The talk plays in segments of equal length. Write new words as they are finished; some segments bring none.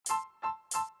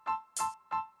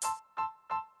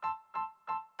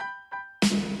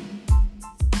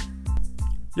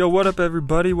Yo, what up,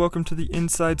 everybody? Welcome to the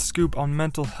Inside Scoop on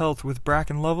mental health with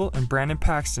Bracken Lovell and Brandon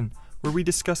Paxton, where we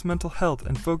discuss mental health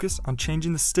and focus on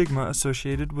changing the stigma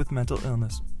associated with mental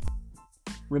illness.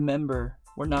 Remember,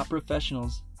 we're not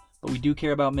professionals, but we do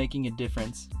care about making a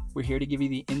difference. We're here to give you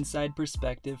the inside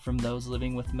perspective from those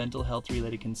living with mental health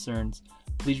related concerns.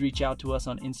 Please reach out to us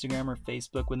on Instagram or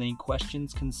Facebook with any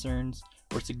questions, concerns,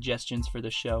 or suggestions for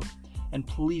the show. And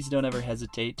please don't ever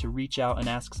hesitate to reach out and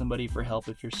ask somebody for help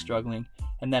if you're struggling,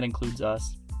 and that includes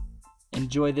us.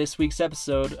 Enjoy this week's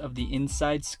episode of the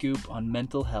Inside Scoop on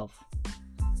mental health.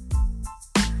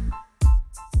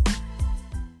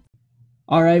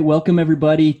 All right, welcome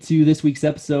everybody to this week's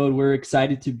episode. We're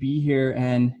excited to be here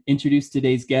and introduce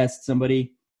today's guest,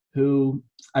 somebody who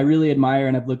I really admire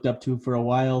and I've looked up to for a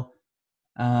while.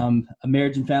 A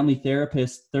marriage and family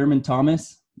therapist, Thurman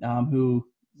Thomas, who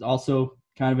is also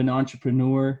kind of an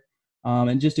entrepreneur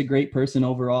and just a great person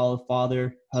overall, a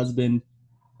father, husband,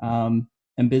 and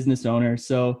business owner.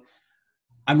 So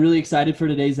I'm really excited for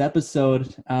today's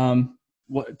episode.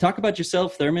 Talk about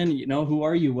yourself, Thurman. Who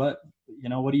are you? What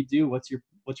do you do? What's your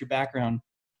background?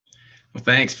 Well,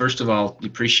 thanks. First of all,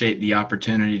 appreciate the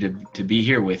opportunity to be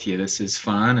here with you. This is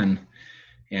fun,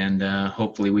 and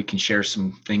hopefully we can share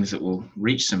some things that will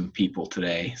reach some people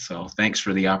today. So thanks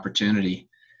for the opportunity.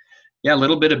 Yeah, a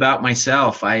little bit about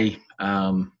myself. I'm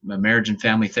a marriage and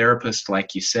family therapist,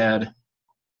 like you said.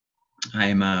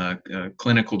 I'm a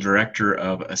clinical director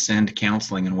of Ascend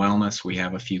Counseling and Wellness. We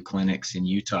have a few clinics in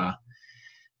Utah.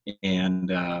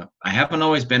 And I haven't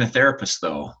always been a therapist,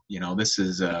 though. This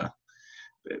is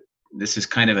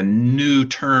kind of a new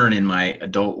turn in my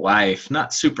adult life.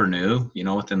 Not super new,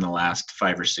 within the last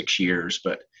 5 or 6 years.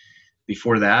 But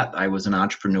before that, I was an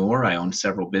entrepreneur. I owned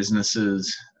several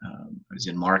businesses. I was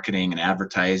in marketing and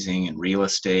advertising and real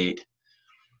estate.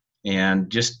 And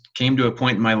just came to a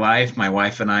point in my life, my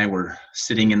wife and I were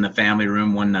sitting in the family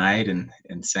room one night and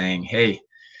saying, hey,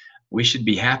 we should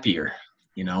be happier.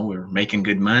 We're making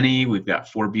good money. We've got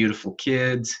 4 beautiful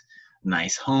kids,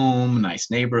 nice home,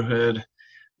 nice neighborhood.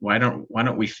 Why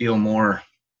don't we feel more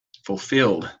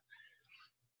fulfilled?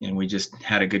 And we just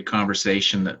had a good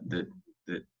conversation that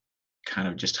kind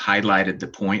of just highlighted the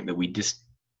point that we just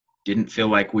didn't feel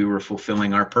like we were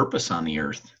fulfilling our purpose on the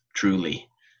earth, truly.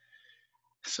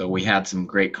 So we had some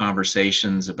great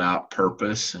conversations about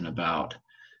purpose and about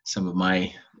some of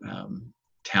my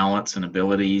talents and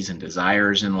abilities and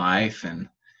desires in life. And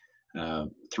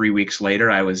 3 weeks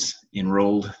later, I was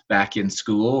enrolled back in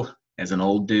school as an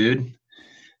old dude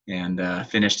and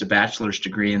finished a bachelor's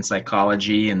degree in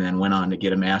psychology and then went on to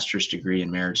get a master's degree in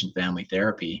marriage and family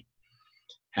therapy.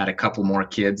 Had a couple more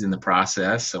kids in the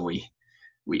process. So we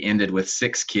ended with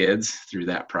 6 kids through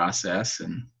that process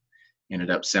and ended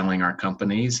up selling our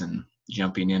companies and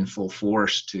jumping in full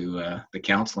force to the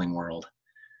counseling world.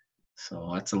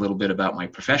 So that's a little bit about my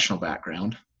professional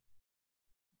background.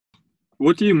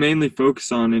 What do you mainly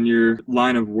focus on in your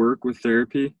line of work with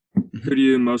therapy? Who do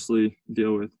you mostly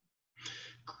deal with?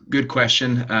 Good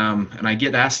question. And I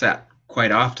get asked that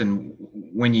quite often.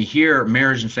 When you hear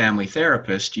marriage and family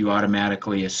therapist, you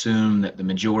automatically assume that the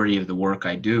majority of the work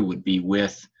I do would be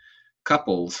with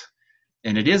couples.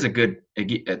 And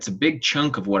it's a big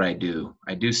chunk of what I do.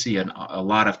 I do see a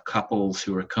lot of couples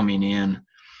who are coming in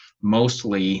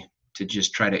mostly to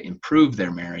just try to improve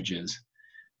their marriages.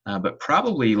 But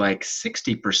probably like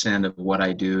 60% of what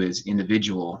I do is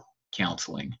individual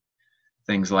counseling.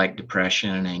 Things like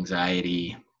depression and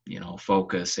anxiety,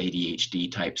 focus,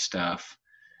 ADHD type stuff,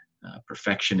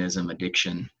 perfectionism,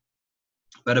 addiction.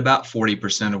 But about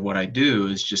 40% of what I do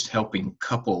is just helping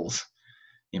couples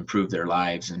improve their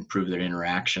lives, improve their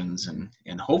interactions, and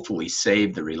hopefully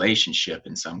save the relationship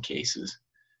in some cases.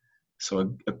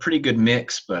 So a pretty good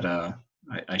mix, but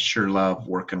I sure love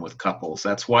working with couples.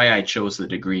 That's why I chose the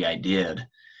degree I did.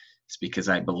 It's because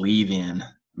I believe in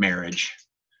marriage.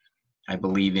 I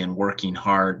believe in working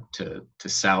hard to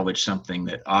salvage something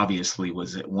that obviously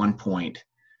was at one point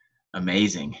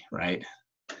amazing, right?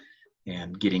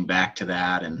 And getting back to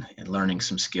that and learning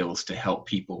some skills to help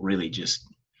people really just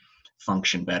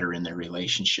function better in their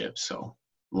relationships. So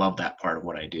love that part of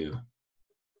what I do.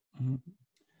 Mm-hmm.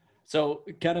 So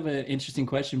kind of an interesting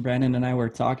question, Brandon and I were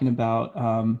talking about,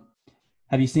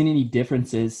 have you seen any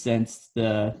differences since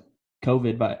the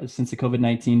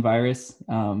COVID-19 virus?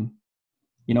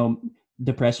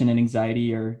 Depression and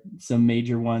anxiety are some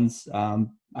major ones.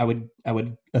 I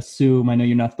would assume, I know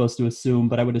you're not supposed to assume,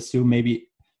 but I would assume maybe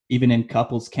even in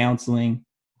couples counseling,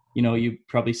 you're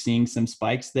probably seeing some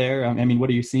spikes there. I mean, what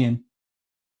are you seeing?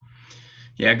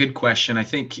 Yeah, good question. I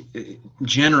think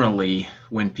generally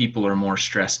when people are more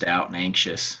stressed out and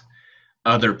anxious,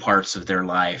 other parts of their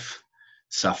life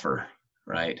suffer,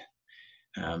 right?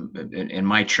 And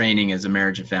my training as a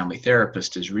marriage and family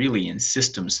therapist is really in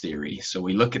systems theory. So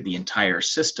we look at the entire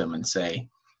system and say,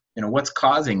 what's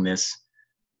causing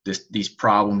these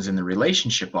problems in the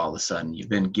relationship all of a sudden? You've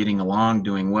been getting along,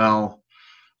 doing well,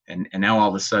 and now all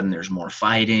of a sudden there's more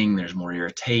fighting, there's more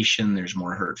irritation, there's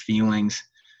more hurt feelings.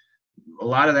 A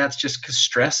lot of that's just because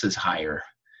stress is higher.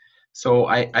 So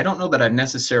I don't know that I've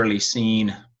necessarily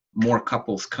seen more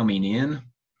couples coming in,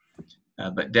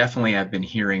 but definitely I've been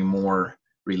hearing more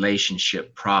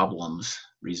relationship problems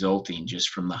resulting just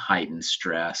from the heightened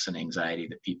stress and anxiety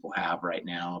that people have right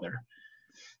now.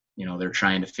 They're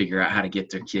trying to figure out how to get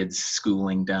their kids'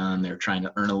 schooling done. They're trying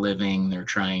to earn a living. They're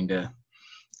trying to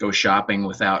go shopping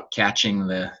without catching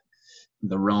the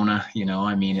Rona.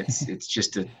 It's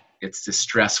a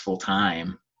stressful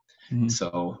time. Mm-hmm.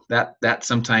 So that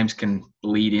sometimes can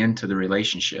bleed into the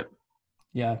relationship.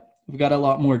 Yeah. We've got a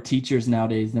lot more teachers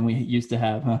nowadays than we used to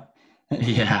have, huh?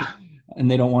 Yeah. And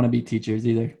they don't want to be teachers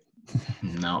either.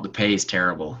 No, the pay is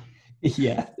terrible.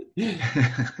 Yeah.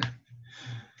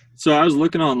 So I was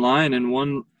looking online, and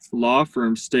one law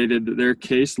firm stated that their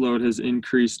caseload has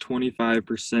increased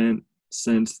 25%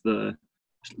 since the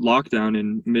lockdown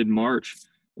in mid-March.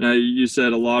 Now, you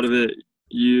said a lot of it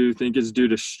you think is due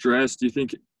to stress. Do you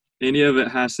think any of it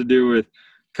has to do with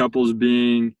couples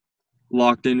being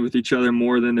locked in with each other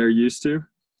more than they're used to?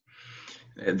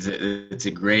 It's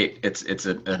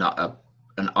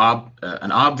an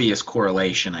obvious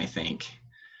correlation, I think.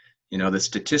 The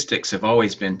statistics have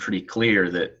always been pretty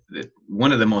clear that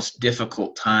one of the most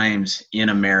difficult times in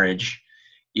a marriage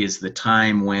is the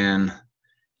time when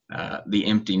the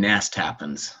empty nest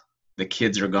happens. The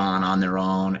kids are gone on their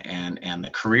own, and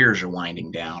the careers are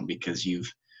winding down because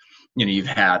you've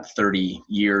had 30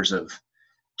 years of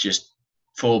just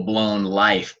full-blown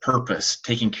life purpose,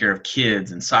 taking care of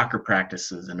kids and soccer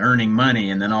practices and earning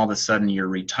money, and then all of a sudden you're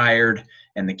retired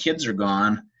and the kids are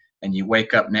gone, and you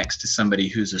wake up next to somebody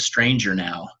who's a stranger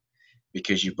now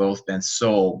because you've both been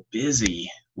so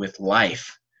busy with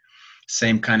life.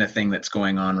 Same kind of thing that's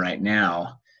going on right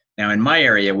now. Now, in my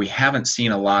area, we haven't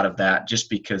seen a lot of that just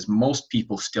because most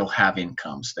people still have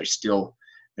incomes. They're still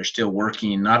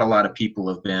working. Not a lot of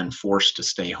people have been forced to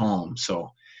stay home.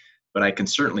 But I can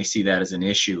certainly see that as an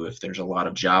issue. If there's a lot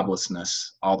of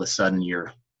joblessness, all of a sudden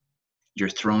you're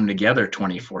thrown together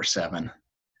 24/7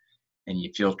 and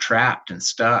you feel trapped and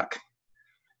stuck.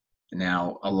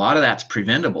 Now, a lot of that's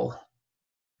preventable.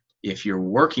 If you're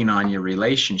working on your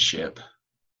relationship,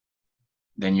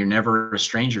 then you're never a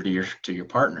stranger to your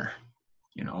partner.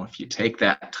 If you take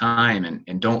that time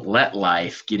and don't let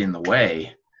life get in the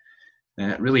way, then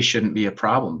it really shouldn't be a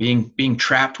problem. Being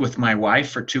trapped with my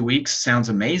wife for 2 weeks sounds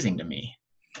amazing to me,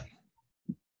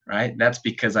 right? That's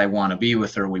because I want to be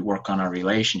with her. We work on our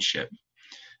relationship.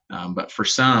 But for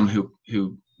some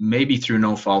who maybe through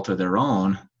no fault of their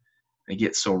own, they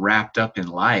get so wrapped up in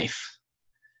life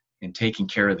and taking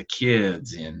care of the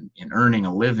kids and earning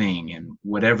a living and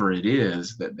whatever it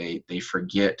is that they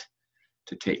forget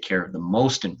to take care of the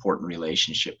most important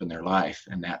relationship in their life,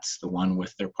 and that's the one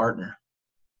with their partner.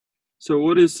 So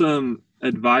what is some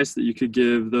advice that you could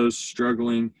give those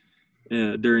struggling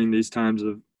during these times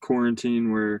of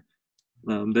quarantine where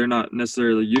they're not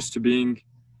necessarily used to being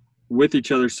with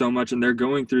each other so much, and they're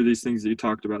going through these things that you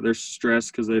talked about? They're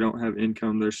stressed because they don't have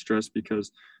income. They're stressed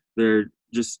because they're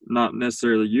just not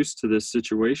necessarily used to this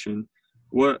situation.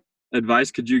 What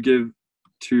advice could you give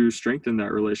to strengthen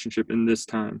that relationship in this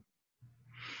time?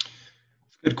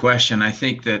 Good question. I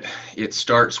think that it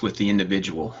starts with the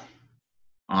individual,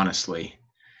 honestly.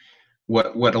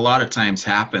 What a lot of times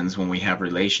happens when we have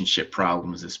relationship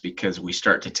problems is because we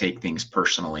start to take things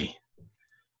personally.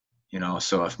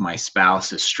 So if my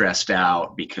spouse is stressed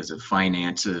out because of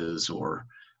finances or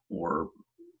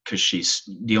because she's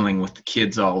dealing with the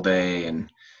kids all day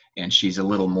and she's a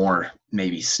little more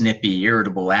maybe snippy,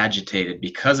 irritable, agitated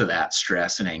because of that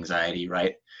stress and anxiety,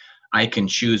 right? I can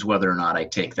choose whether or not I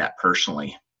take that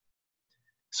personally.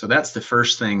 So that's the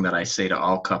first thing that I say to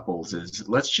all couples is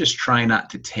let's just try not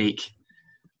to take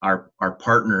our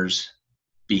partner's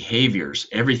behaviors,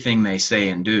 everything they say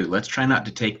and do. Let's try not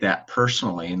to take that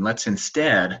personally, and let's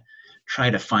instead try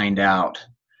to find out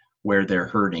where they're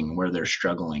hurting, where they're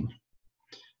struggling.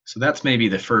 So that's maybe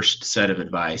the first set of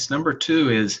advice. Number two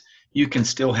is you can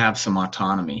still have some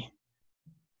autonomy.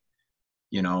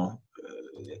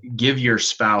 Give your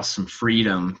spouse some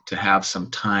freedom to have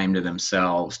some time to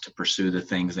themselves to pursue the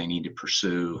things they need to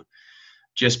pursue.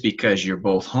 Just because you're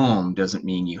both home doesn't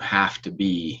mean you have to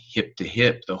be hip to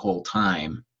hip the whole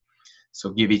time. So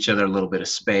give each other a little bit of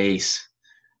space.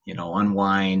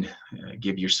 unwind,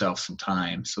 give yourself some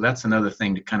time. So that's another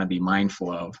thing to kind of be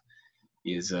mindful of,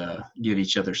 is give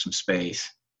each other some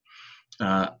space.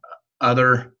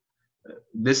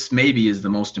 This maybe is the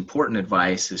most important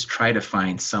advice, is try to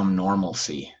find some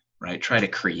normalcy, right? Try to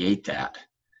create that,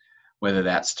 whether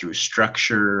that's through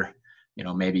structure,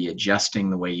 maybe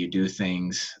adjusting the way you do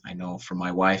things. I know for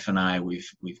my wife and I, we've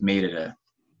made it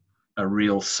a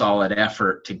real solid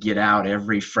effort to get out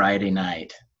every Friday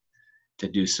night to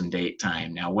do some date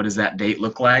time. Now, what does that date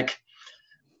look like?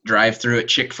 Drive through at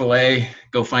Chick-fil-A,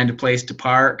 go find a place to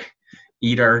park,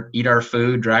 eat our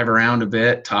food, drive around a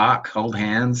bit, talk, hold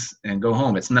hands, and go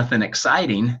home. It's nothing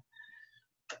exciting,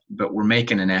 but we're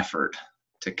making an effort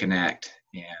to connect,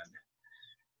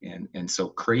 and so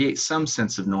create some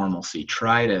sense of normalcy.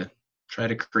 Try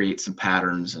to create some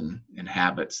patterns and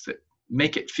habits that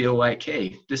make it feel like,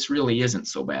 hey, this really isn't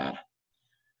so bad.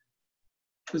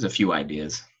 There's a few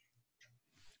ideas.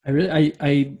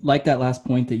 I like that last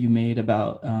point that you made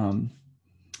about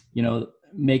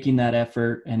making that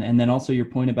effort, and then also your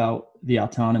point about the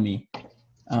autonomy.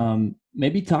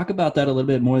 Maybe talk about that a little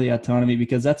bit more, the autonomy,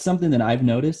 because that's something that I've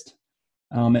noticed,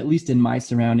 at least in my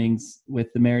surroundings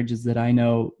with the marriages that I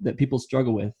know that people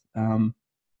struggle with.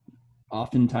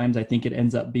 Oftentimes I think it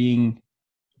ends up being,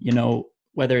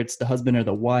 whether it's the husband or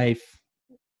the wife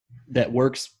that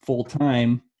works full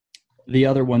time, the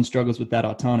other one struggles with that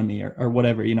autonomy or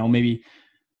whatever, maybe.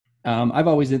 I've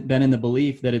always been in the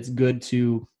belief that it's good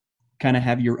to kind of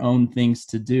have your own things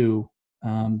to do.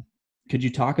 Could you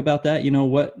talk about that?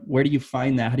 Where do you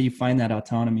find that? How do you find that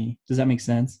autonomy? Does that make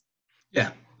sense?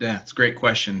 Yeah, it's a great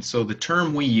question. So the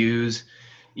term we use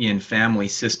in family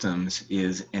systems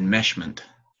is enmeshment.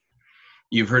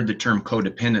 You've heard the term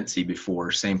codependency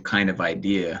before, same kind of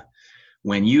idea.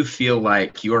 When you feel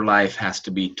like your life has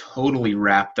to be totally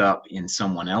wrapped up in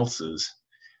someone else's,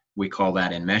 we call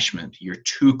that enmeshment. You're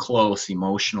too close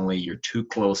emotionally, you're too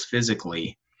close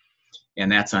physically, and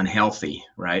that's unhealthy,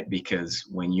 right? Because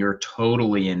when you're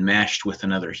totally enmeshed with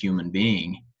another human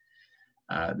being,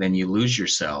 then you lose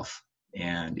yourself,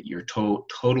 and you're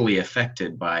totally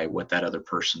affected by what that other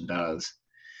person does.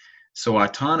 So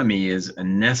autonomy is a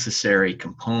necessary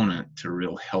component to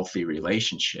real healthy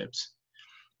relationships.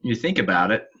 You think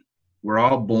about it, we're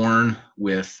all born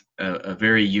with a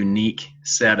very unique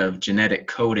set of genetic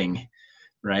coding,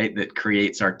 right, that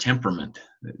creates our temperament.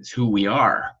 It's who we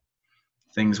are,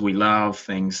 things we love,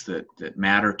 things that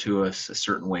matter to us, a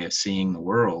certain way of seeing the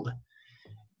world.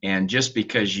 And just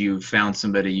because you've found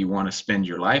somebody you want to spend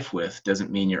your life with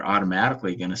doesn't mean you're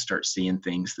automatically going to start seeing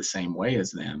things the same way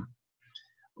as them.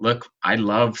 Look, I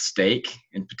love steak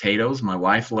and potatoes. My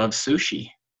wife loves sushi.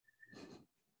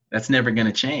 That's never going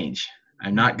to change.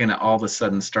 I'm not going to all of a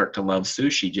sudden start to love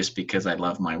sushi just because I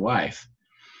love my wife.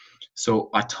 So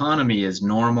autonomy is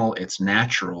normal, it's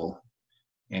natural,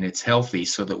 and it's healthy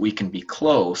so that we can be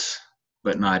close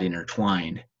but not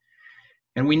intertwined.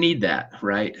 And we need that,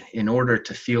 right? In order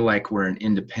to feel like we're an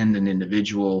independent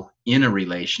individual in a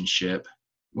relationship,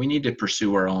 we need to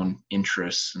pursue our own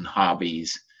interests and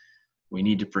hobbies. We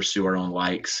need to pursue our own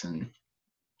likes and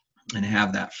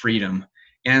have that freedom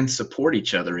and support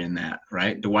each other in that,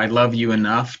 right? Do I love you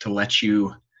enough to let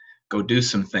you go do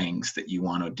some things that you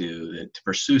want to do, to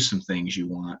pursue some things you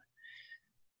want?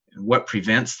 And what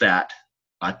prevents that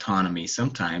autonomy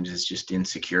sometimes is just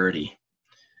insecurity.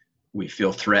 We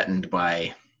feel threatened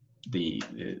by the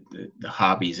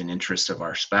hobbies and interests of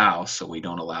our spouse, so we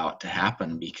don't allow it to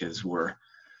happen because we're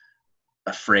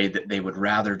afraid that they would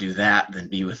rather do that than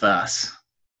be with us.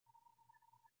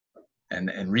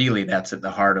 And really, that's at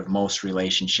the heart of most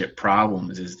relationship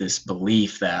problems, is this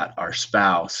belief that our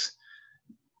spouse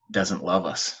doesn't love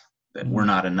us, that we're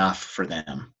not enough for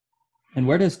them. And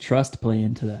where does trust play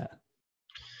into that?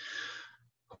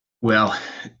 Well,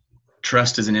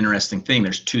 trust is an interesting thing.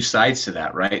 There's two sides to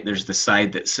that, right? There's the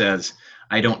side that says,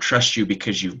 I don't trust you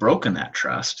because you've broken that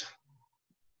trust.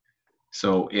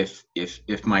 So if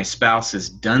my spouse has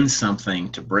done something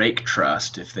to break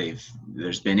trust, if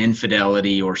there's been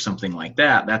infidelity or something like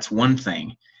that, that's one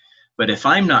thing. But if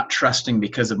I'm not trusting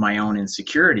because of my own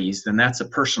insecurities, then that's a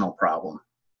personal problem.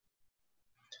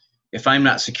 If I'm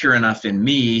not secure enough in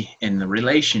me, in the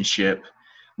relationship,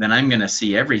 then I'm going to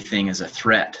see everything as a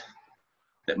threat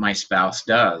that my spouse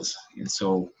does. And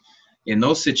so in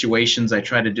those situations, I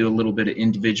try to do a little bit of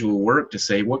individual work to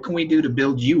say, what can we do to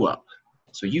build you up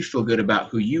so you feel good about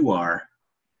who you are?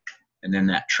 And then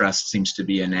that trust seems to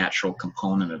be a natural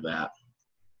component of that.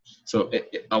 So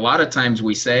a lot of times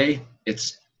we say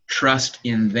it's trust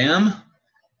in them,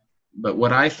 but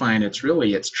what I find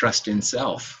it's trust in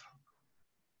self.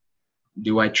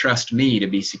 Do I trust me to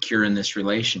be secure in this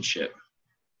relationship?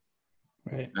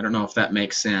 Right. I don't know if that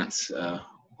makes sense.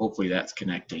 Hopefully that's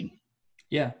connecting.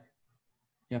 Yeah.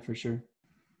 Yeah, for sure.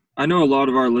 I know a lot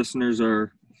of our listeners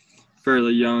are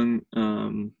fairly young.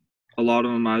 A lot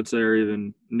of them, I'd say, are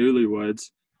even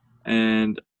newlyweds.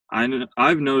 And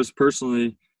I've noticed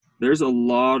personally, there's a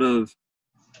lot of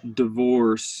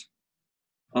divorce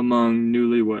among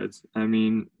newlyweds. I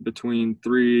mean, between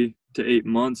 3 to 8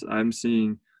 months, I'm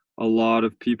seeing a lot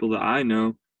of people that I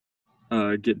know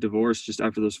get divorced just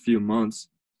after those few months.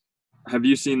 Have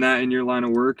you seen that in your line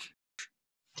of work?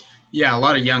 Yeah, a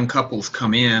lot of young couples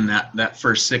come in that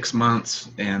first 6 months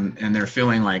and they're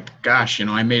feeling like, gosh,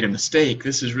 I made a mistake.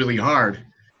 This is really hard.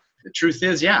 The truth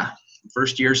is, yeah,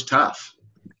 first year's tough,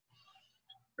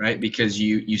 right? Because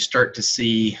you start to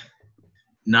see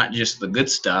not just the good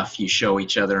stuff. You show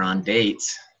each other on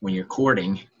dates when you're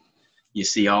courting. You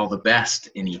see all the best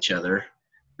in each other.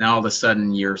 Now all of a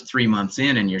sudden you're 3 months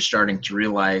in and you're starting to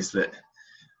realize that,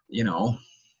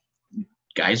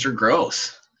 guys are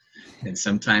gross. And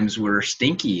sometimes we're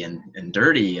stinky and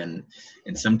dirty. And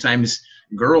sometimes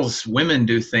women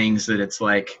do things that it's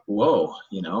like, whoa,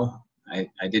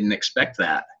 I didn't expect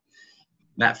that.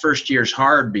 That first year's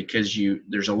hard because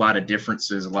there's a lot of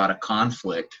differences, a lot of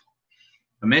conflict.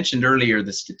 I mentioned earlier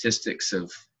the statistics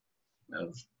of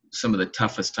some of the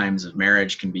toughest times of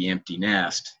marriage can be empty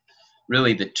nest.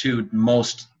 Really, the two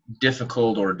most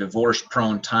difficult or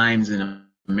divorce-prone times in a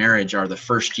marriage are the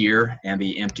first year and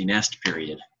the empty nest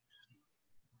period.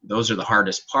 Those are the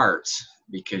hardest parts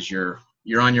because you're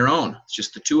on your own. It's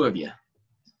just the two of you.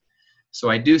 So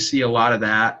I do see a lot of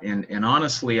that, and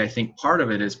honestly, I think part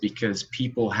of it is because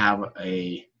people have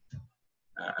a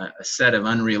set of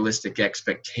unrealistic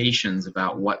expectations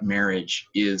about what marriage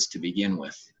is to begin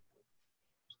with.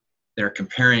 They're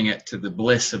comparing it to the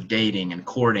bliss of dating and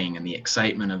courting and the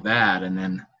excitement of that, and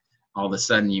then all of a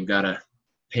sudden you've got to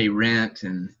pay rent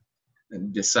and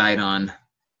decide on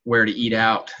where to eat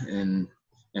out and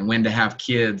when to have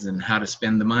kids and how to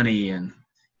spend the money, and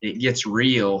it gets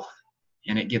real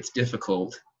and it gets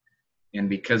difficult. And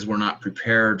because we're not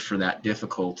prepared for that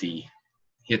difficulty,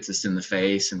 hits us in the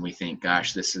face and we think,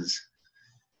 gosh, this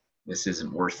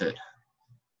isn't worth it.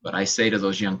 But I say to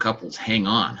those young couples, hang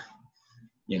on.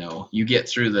 You get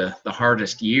through the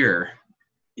hardest year,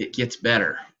 it gets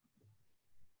better.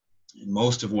 And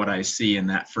most of what I see in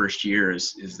that first year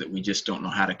is that we just don't know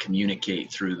how to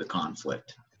communicate through the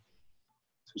conflict.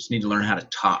 We just need to learn how to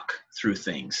talk through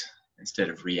things instead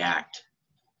of react.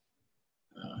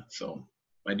 So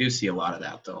I do see a lot of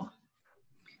that, though.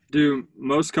 Do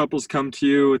most couples come to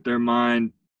you with their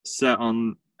mind set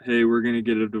on, hey, we're going to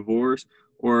get a divorce?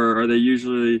 Or are they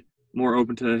usually more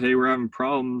open to, hey, we're having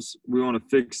problems, we want to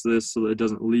fix this so that it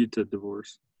doesn't lead to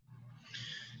divorce?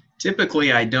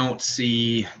 Typically, I don't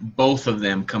see both of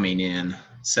them coming in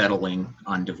settling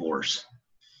on divorce.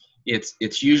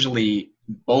 It's usually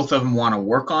both of them want to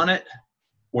work on it,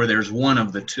 or there's one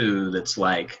of the two that's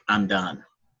like, I'm done.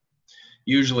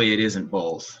 Usually it isn't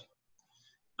both.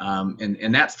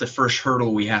 And that's the first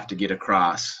hurdle we have to get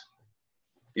across.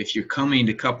 If you're coming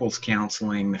to couples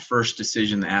counseling, the first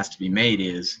decision that has to be made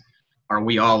is, are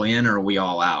we all in or are we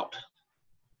all out?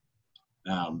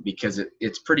 Because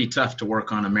it's pretty tough to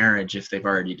work on a marriage if they've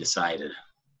already decided.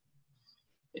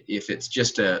 If it's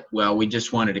just we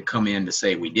just wanted to come in to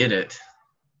say we did it,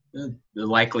 the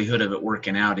likelihood of it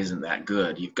working out isn't that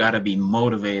good. You've got to be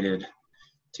motivated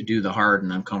to do the hard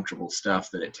and uncomfortable stuff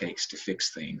that it takes to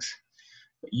fix things.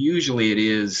 But usually it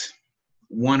is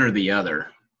one or the other.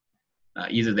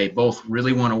 Either they both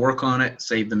really want to work on it,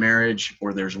 save the marriage,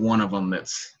 or there's one of them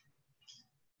that's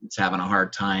having a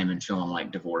hard time and feeling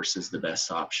like divorce is the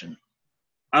best option.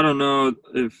 I don't know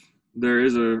if there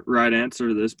is a right answer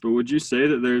to this, but would you say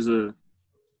that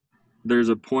there's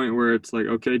a point where it's like,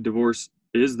 okay, divorce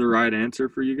is the right answer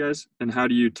for you guys? And how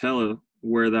do you tell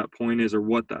where that point is or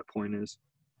what that point is?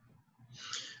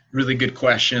 Really good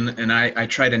question. And I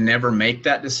try to never make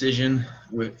that decision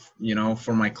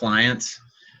for my clients.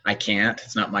 I can't.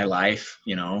 It's not my life.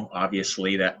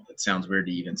 Obviously that sounds weird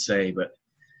to even say, but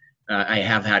I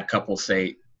have had couples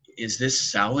say, is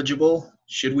this salvageable?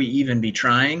 Should we even be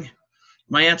trying?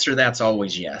 My answer to that's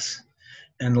always yes,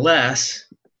 unless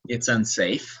it's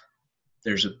unsafe.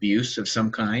 There's abuse of some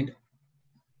kind,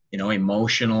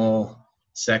 emotional,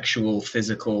 sexual,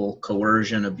 physical,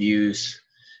 coercion, abuse.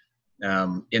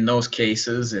 In those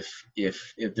cases,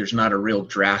 if there's not a real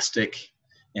drastic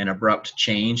and abrupt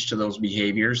change to those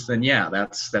behaviors, then yeah,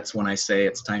 that's when I say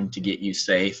it's time to get you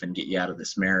safe and get you out of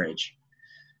this marriage.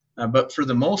 But for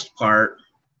the most part,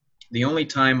 the only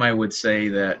time I would say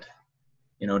that,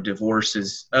 divorce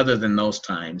is, other than those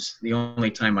times, the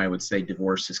only time I would say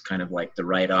divorce is kind of like the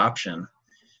right option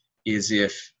is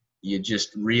if you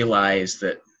just realize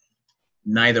that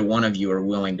neither one of you are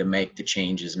willing to make the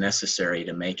changes necessary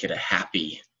to make it a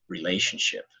happy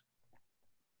relationship.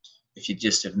 If you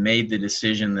just have made the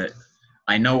decision that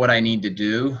I know what I need to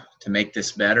do to make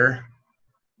this better,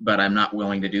 but I'm not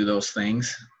willing to do those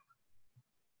things,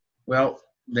 well,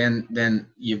 then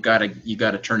you've got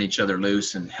to turn each other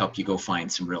loose and help you go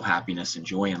find some real happiness and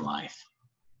joy in life.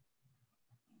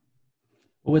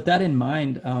 With that in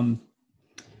mind, I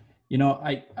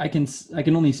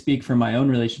can only speak for my own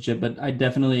relationship, but I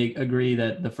definitely agree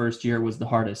that the first year was the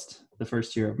hardest, the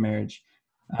first year of marriage.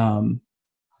 And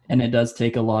it does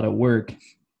take a lot of work.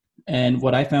 And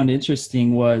what I found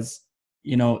interesting was,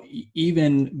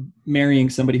 even marrying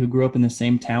somebody who grew up in the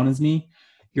same town as me,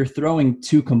 you're throwing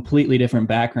two completely different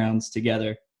backgrounds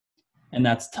together. And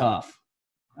that's tough.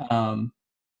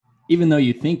 Even though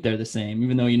you think they're the same,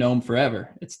 even though you know them forever,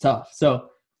 it's tough. So,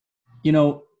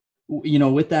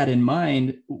 with that in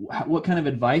mind, what kind of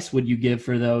advice would you give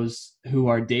for those who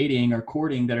are dating or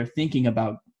courting that are thinking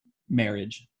about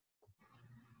marriage?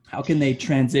 How can they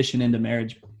transition into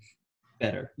marriage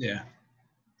better? Yeah.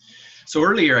 So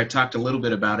earlier I talked a little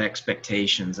bit about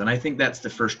expectations, and I think that's the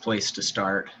first place to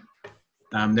start.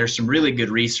 There's some really good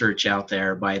research out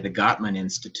there by the Gottman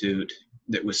Institute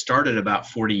that was started about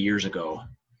 40 years ago.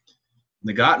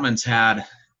 The Gottmans had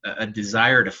a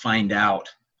desire to find out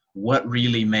what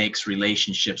really makes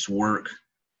relationships work,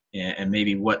 and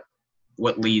maybe what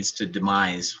leads to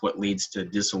demise, what leads to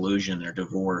disillusion or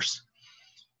divorce.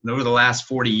 And over the last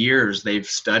 40 years, they've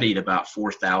studied about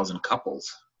 4,000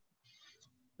 couples.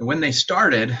 And when they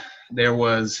started, there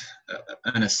was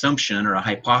an assumption or a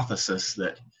hypothesis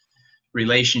that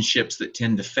relationships that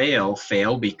tend to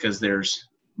fail because there's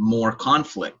more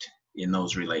conflict in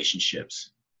those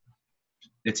relationships.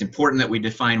 It's important that we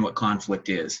define what conflict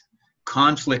is.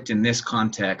 Conflict in this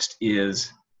context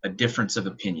is a difference of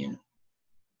opinion,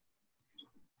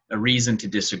 a reason to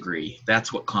disagree.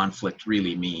 That's what conflict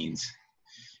really means.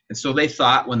 And so they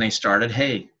thought when they started,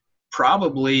 hey,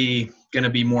 probably going to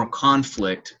be more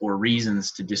conflict or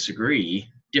reasons to disagree,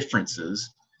 differences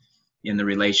in the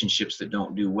relationships that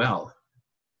don't do well.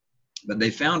 But they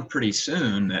found pretty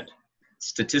soon that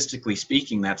statistically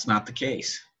speaking, that's not the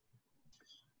case.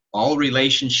 All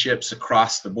relationships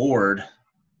across the board,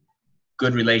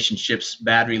 good relationships,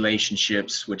 bad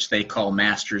relationships, which they call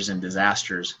masters and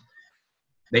disasters,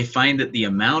 they find that the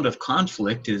amount of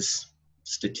conflict is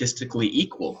statistically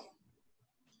equal.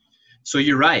 So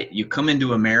you're right. You come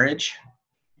into a marriage,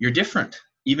 you're different.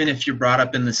 Even if you're brought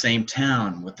up in the same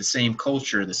town with the same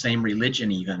culture, the same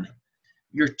religion even,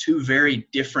 you're two very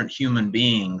different human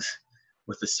beings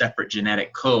with a separate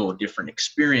genetic code, different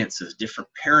experiences, different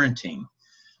parenting,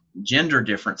 gender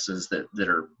differences that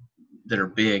are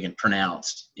big and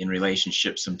pronounced in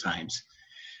relationships sometimes.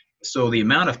 So the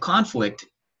amount of conflict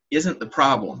isn't the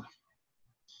problem.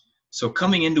 So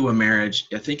coming into a marriage,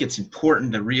 I think it's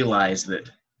important to realize that,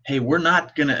 hey, we're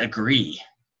not going to agree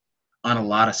on a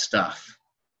lot of stuff.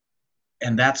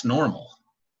 And that's normal.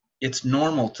 It's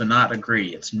normal to not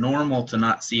agree. It's normal to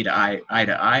not see eye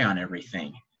to eye on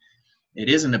everything. It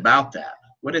isn't about that.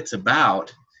 What it's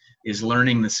about is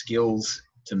learning the skills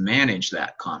to manage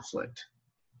that conflict,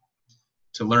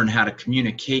 to learn how to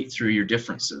communicate through your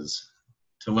differences,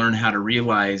 to learn how to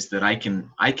realize that I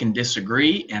can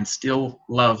disagree and still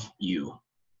love you.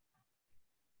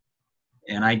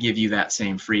 And I give you that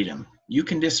same freedom. You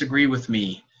can disagree with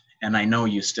me, and I know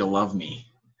you still love me.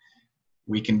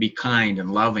 We can be kind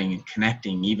and loving and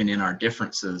connecting even in our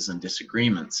differences and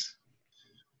disagreements.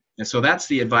 And so that's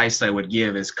the advice I would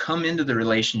give, is come into the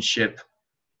relationship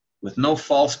with no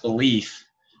false belief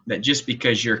that just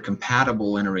because you're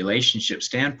compatible in a relationship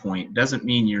standpoint doesn't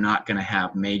mean you're not going to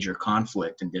have major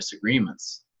conflict and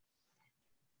disagreements.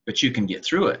 But you can get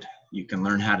through it. You can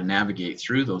learn how to navigate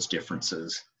through those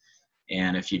differences.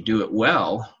 And if you do it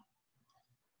well,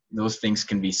 those things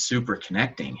can be super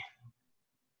connecting,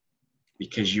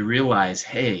 because you realize,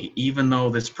 hey, even though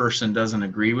this person doesn't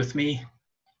agree with me,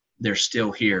 they're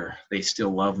still here. They still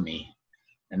love me.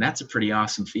 And that's a pretty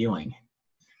awesome feeling.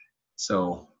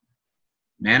 So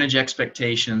manage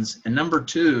expectations. And number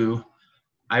two,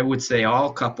 I would say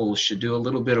all couples should do a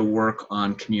little bit of work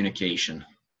on communication.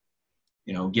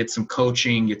 You know, get some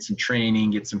coaching, get some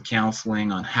training, get some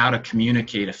counseling on how to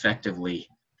communicate effectively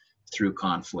through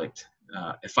conflict.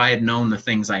 If I had known the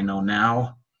things I know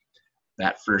now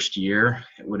that first year,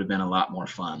 it would have been a lot more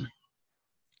fun.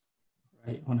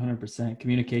 Right, 100%.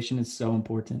 Communication is so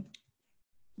important.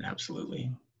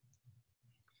 Absolutely.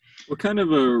 What kind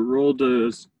of a role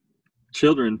does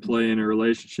children play in a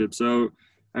relationship? So,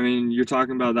 I mean, you're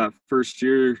talking about that first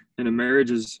year in a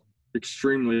marriage is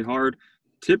extremely hard.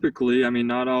 Typically, I mean,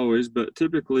 not always, but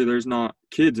typically there's not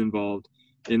kids involved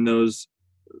in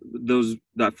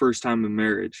that first time of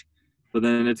marriage. But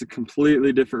then it's a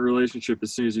completely different relationship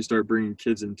as soon as you start bringing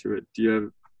kids into it. Do you have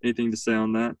anything to say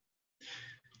on that?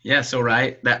 Yeah, so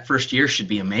right, that first year should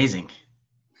be amazing.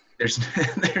 There's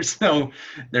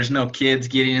there's no kids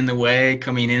getting in the way,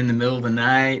 coming in the middle of the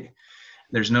night.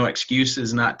 There's no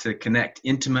excuses not to connect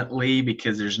intimately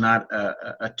because there's not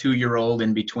a 2-year-old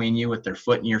in between you with their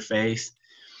foot in your face,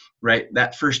 right?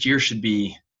 That first year should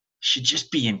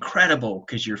just be incredible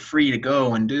because you're free to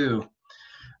go and do.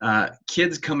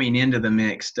 Kids coming into the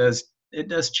mix does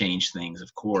change things,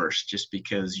 of course, just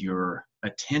because your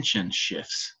attention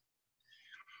shifts.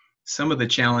 Some of the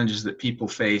challenges that people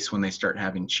face when they start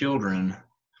having children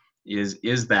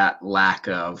is that lack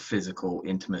of physical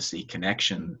intimacy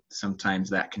connection. Sometimes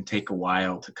that can take a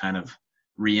while to kind of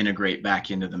reintegrate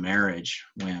back into the marriage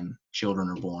when children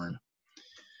are born.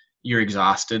 You're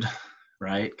exhausted,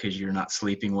 right? Because you're not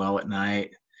sleeping well at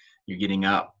night. You're getting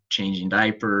up, changing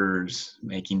diapers,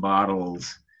 making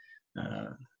bottles,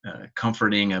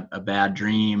 comforting a bad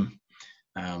dream.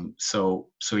 So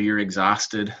you're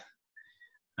exhausted.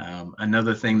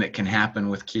 Another thing that can happen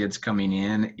with kids coming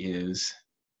in is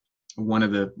one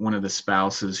of the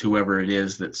spouses, whoever it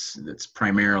is that's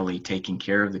primarily taking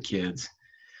care of the kids,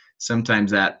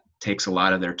 sometimes that takes a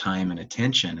lot of their time and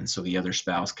attention, and so the other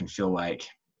spouse can feel like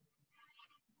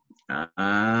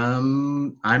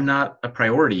I'm not a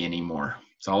priority anymore.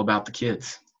 It's all about the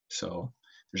kids. So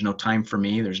there's no time for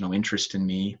me. There's no interest in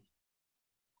me.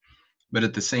 But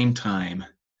at the same time,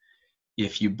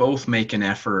 if you both make an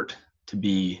effort to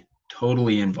be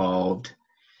totally involved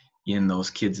in those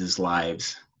kids'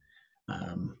 lives,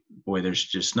 there's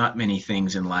just not many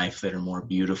things in life that are more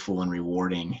beautiful and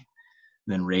rewarding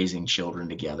than raising children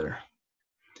together,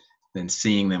 than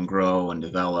seeing them grow and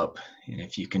develop. And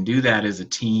if you can do that as a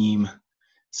team,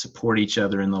 support each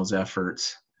other in those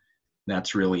efforts,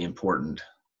 that's really important.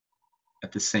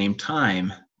 At the same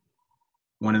time,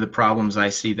 one of the problems I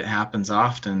see that happens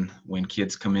often when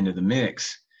kids come into the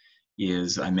mix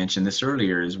is, I mentioned this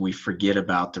earlier, is we forget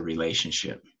about the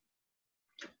relationship.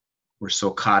 We're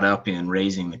so caught up in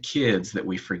raising the kids that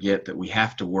we forget that we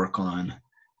have to work on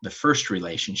the first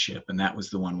relationship, and that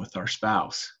was the one with our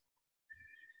spouse.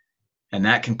 And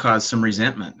that can cause some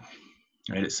resentment,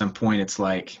 right? At some point, it's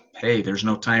like, hey, there's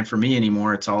no time for me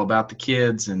anymore. It's all about the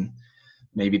kids. And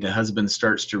maybe the husband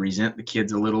starts to resent the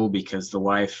kids a little because the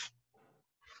wife,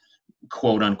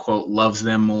 quote unquote, loves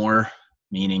them more,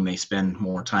 meaning they spend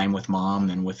more time with mom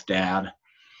than with dad.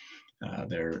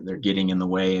 They're getting in the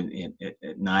way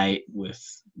at night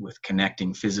with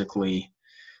connecting physically.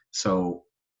 So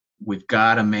we've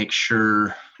got to make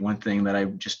sure, one thing that I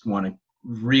just want to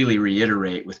really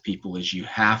reiterate with people is you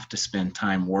have to spend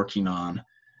time working on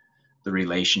the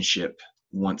relationship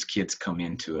once kids come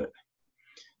into it.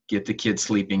 Get the kids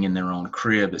sleeping in their own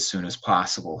crib as soon as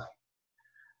possible.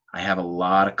 I have a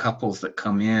lot of couples that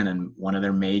come in, and one of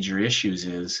their major issues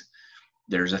is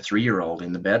there's a 3-year-old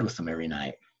in the bed with them every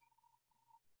night.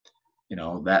 You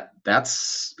know,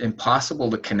 that's impossible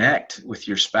to connect with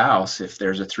your spouse if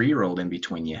there's a 3-year-old in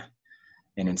between you.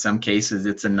 And in some cases,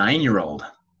 it's a 9-year-old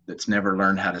that's never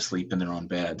learned how to sleep in their own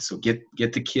bed. So get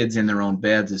the kids in their own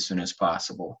beds as soon as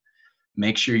possible.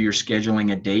 Make sure you're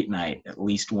scheduling a date night at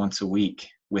least once a week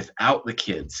without the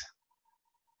kids.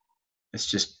 It's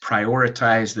just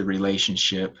prioritize the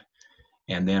relationship.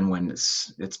 And then when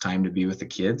it's time to be with the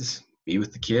kids, be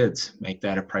with the kids. Make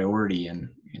that a priority. And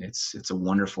it's a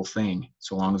wonderful thing,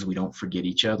 so long as we don't forget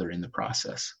each other in the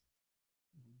process.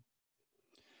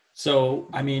 So,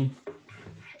 I mean,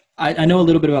 I know a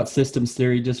little bit about systems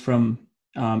theory just from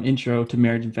intro to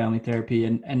marriage and family therapy,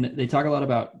 and they talk a lot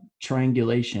about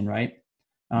triangulation, right?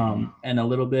 And a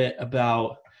little bit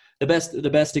about the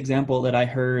best example that I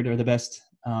heard, or the best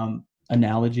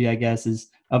analogy, I guess, is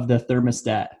of the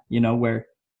thermostat, where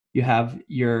you have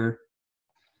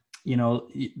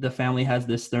the family has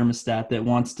this thermostat that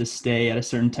wants to stay at a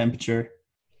certain temperature,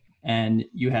 and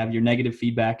you have your negative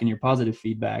feedback and your positive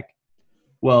feedback.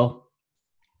 Well,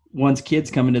 once kids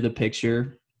come into the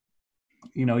picture,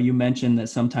 you mentioned that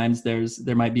sometimes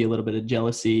there might be a little bit of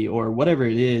jealousy or whatever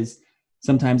it is.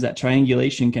 Sometimes that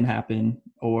triangulation can happen,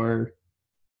 or,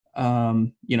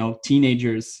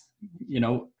 teenagers,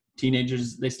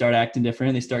 they start acting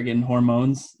different. They start getting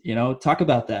hormones, talk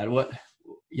about that.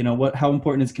 How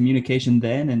important is communication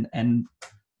then? And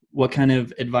what kind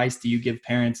of advice do you give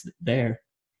parents there?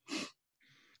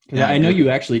 Because I know you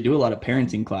actually do a lot of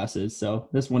parenting classes. So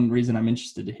that's one reason I'm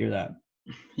interested to hear that.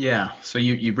 Yeah. So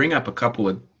you bring up a couple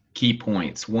of key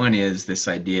points. One is this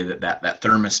idea that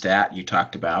thermostat you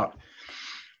talked about.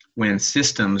 When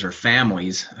systems or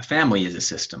families, a family is a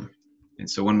system. And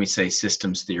so when we say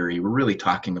systems theory, we're really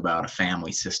talking about a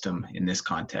family system in this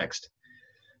context.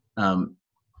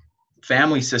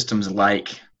 Family systems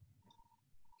like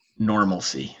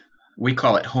normalcy. We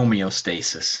call it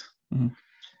homeostasis. Mm-hmm.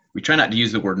 We try not to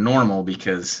use the word normal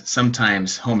because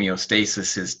sometimes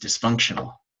homeostasis is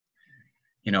dysfunctional.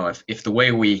 You know, if the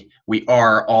way we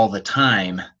are all the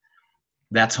time,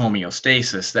 that's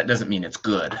homeostasis, that doesn't mean it's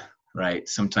good, right?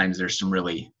 Sometimes there's some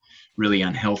really, really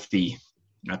unhealthy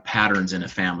patterns in a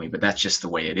family, but that's just the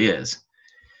way it is.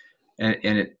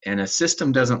 And a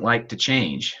system doesn't like to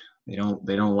change. They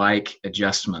don't like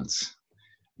adjustments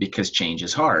because change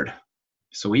is hard.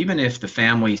 So even if the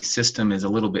family system is a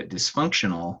little bit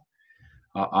dysfunctional,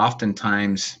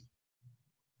 oftentimes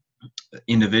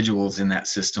individuals in that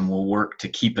system will work to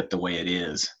keep it the way it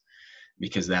is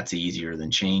because that's easier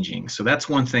than changing. So that's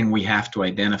one thing we have to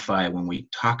identify when we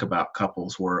talk about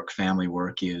couples work, family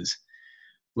work, is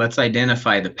let's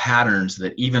identify the patterns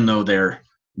that, even though they're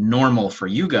normal for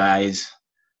you guys,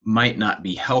 might not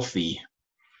be healthy,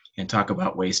 and talk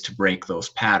about ways to break those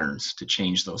patterns, to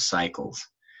change those cycles.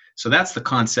 So that's the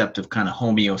concept of kind of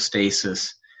homeostasis.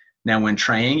 Now, when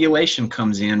triangulation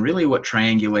comes in, really what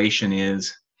triangulation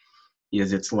is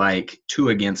it's like 2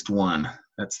 against 1.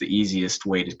 That's the easiest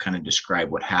way to kind of describe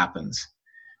what happens.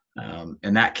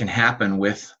 And that can happen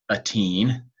with a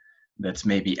teen that's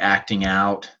maybe acting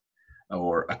out,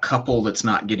 or a couple that's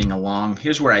not getting along.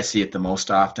 Here's where I see it the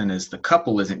most often is the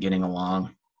couple isn't getting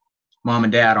along. Mom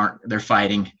and dad they're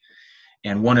fighting,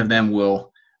 and one of them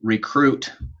will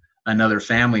recruit another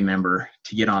family member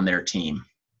to get on their team.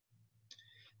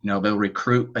 You know, they'll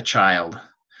recruit a child.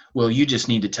 Well, you just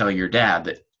need to tell your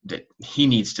dad that he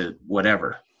needs to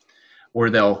whatever.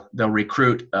 Or they'll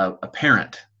recruit a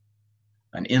parent,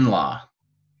 an in-law.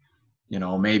 You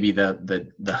know, maybe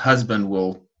the husband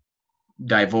will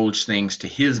divulge things to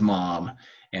his mom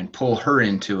and pull her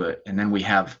into it, and then we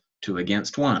have 2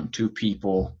 against 1, 2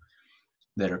 people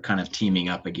that are kind of teaming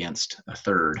up against a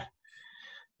third.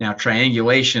 Now,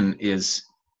 triangulation is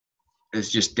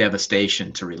just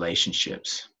devastation to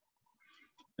relationships,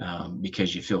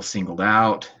 because you feel singled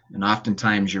out, and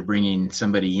oftentimes you're bringing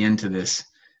somebody into this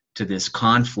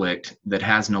conflict that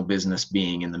has no business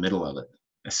being in the middle of it,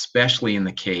 especially in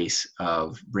the case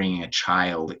of bringing a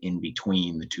child in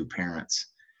between the 2 parents.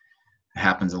 It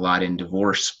happens a lot in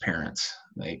divorce parents.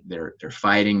 They're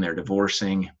fighting, they're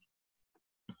divorcing,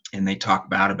 and they talk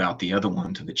bad about the other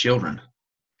one to the children.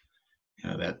 You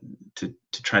know, that to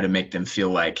try to make them feel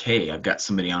like, hey, I've got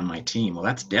somebody on my team. Well,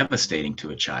 that's devastating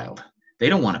to a child. They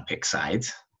don't want to pick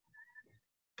sides.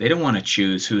 They don't want to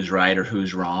choose who's right or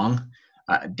who's wrong.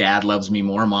 Dad loves me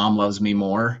more, mom loves me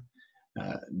more.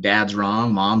 Dad's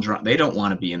wrong, mom's wrong. They don't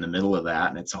want to be in the middle of that,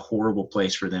 and it's a horrible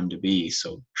place for them to be.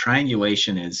 So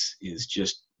triangulation is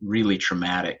just really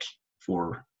traumatic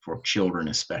for children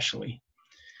especially.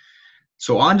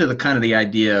 So on to the kind of the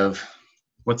idea of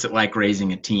what's it like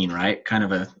raising a teen, right? Kind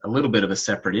of a little bit of a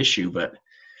separate issue, but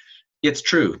it's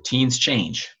true. Teens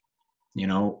change. You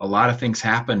know, a lot of things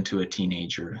happen to a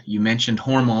teenager. You mentioned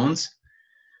hormones.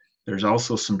 There's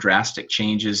also some drastic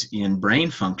changes in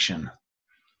brain function.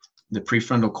 The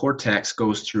prefrontal cortex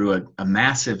goes through a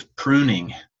massive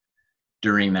pruning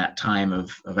during that time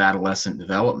of adolescent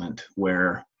development,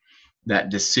 where that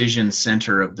decision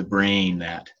center of the brain,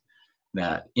 that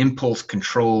impulse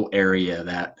control area,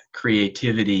 that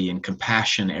creativity and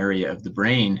compassion area of the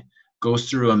brain goes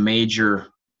through a major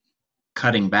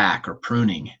cutting back or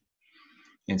pruning.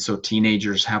 And so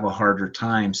teenagers have a harder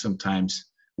time sometimes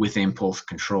with impulse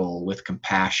control, with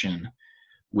compassion,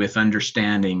 with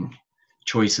understanding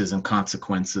choices and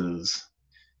consequences,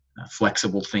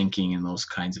 flexible thinking, and those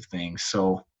kinds of things.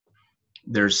 So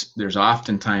there's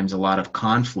oftentimes a lot of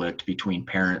conflict between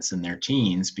parents and their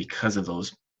teens because of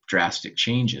those drastic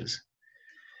changes.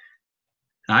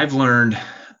 I've learned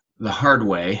the hard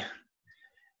way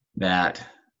that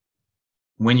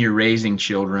when you're raising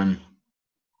children,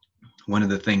 one of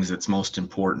the things that's most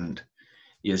important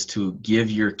is to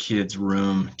give your kids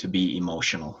room to be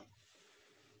emotional.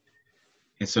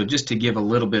 And so just to give a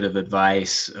little bit of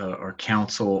advice or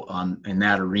counsel in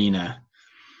that arena,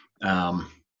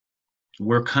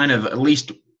 we're kind of, at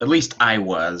least I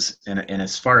was, and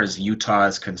as far as Utah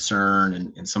is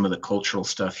concerned and some of the cultural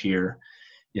stuff here,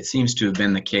 it seems to have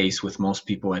been the case with most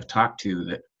people I've talked to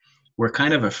that we're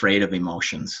kind of afraid of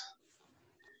emotions.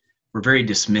 We're very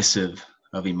dismissive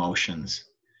of emotions.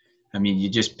 I mean, you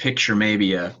just picture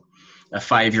maybe a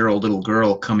 5-year-old little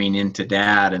girl coming into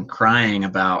dad and crying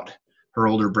about her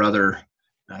older brother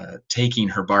taking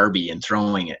her Barbie and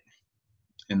throwing it,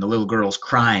 and the little girl's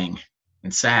crying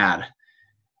and sad.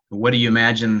 What do you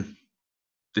imagine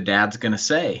the dad's going to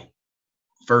say?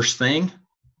 First thing,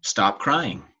 stop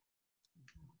crying.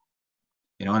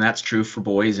 And that's true for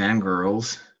boys and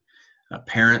girls.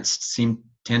 Parents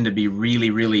tend to be really,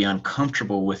 really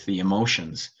uncomfortable with the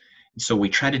emotions. And so we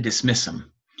try to dismiss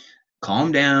them.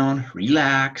 Calm down,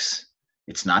 relax.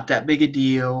 It's not that big a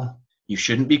deal. You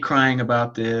shouldn't be crying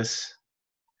about this.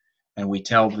 And we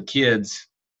tell the kids,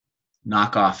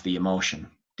 knock off the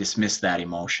emotion, dismiss that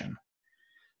emotion.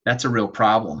 That's a real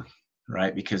problem,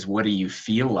 right? Because what do you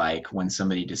feel like when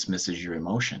somebody dismisses your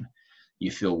emotion?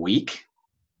 You feel weak,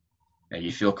 and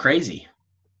you feel crazy.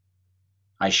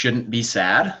 I shouldn't be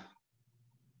sad.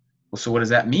 Well, so what does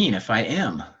that mean if I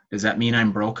am? Does that mean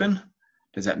I'm broken?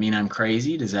 Does that mean I'm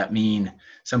crazy? Does that mean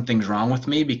something's wrong with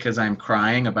me because I'm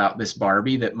crying about this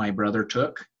Barbie that my brother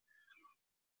took?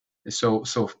 So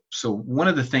one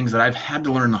of the things that I've had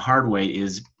to learn the hard way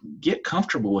is get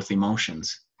comfortable with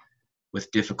emotions,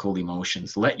 with difficult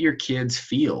emotions. Let your kids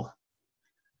feel.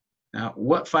 Now,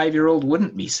 what 5-year-old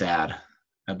wouldn't be sad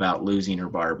about losing her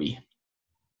Barbie?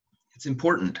 It's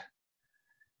important.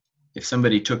 If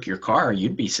somebody took your car,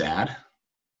 you'd be sad.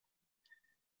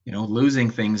 Losing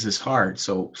things is hard.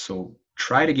 So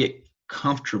try to get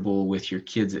comfortable with your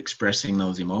kids expressing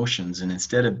those emotions, and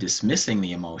instead of dismissing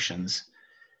the emotions,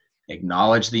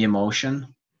 acknowledge the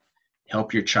emotion,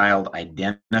 help your child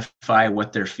identify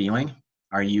what they're feeling.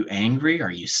 Are you angry?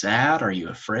 Are you sad? Are you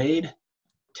afraid?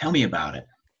 Tell me about it.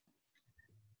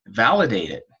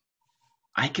 Validate it.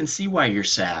 I can see why you're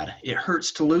sad. It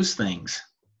hurts to lose things.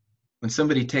 When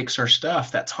somebody takes our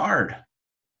stuff, that's hard.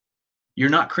 You're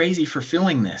not crazy for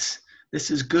feeling this. This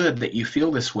is good that you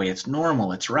feel this way. It's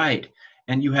normal. It's right.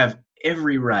 And you have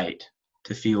every right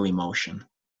to feel emotion.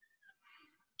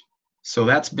 So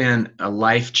that's been a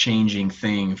life-changing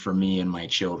thing for me and my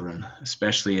children,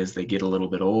 especially as they get a little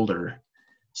bit older,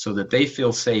 so that they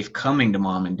feel safe coming to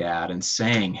mom and dad and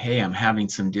saying, hey, I'm having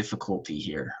some difficulty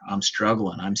here. I'm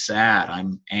struggling. I'm sad.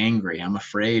 I'm angry. I'm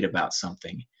afraid about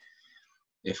something.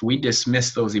 If we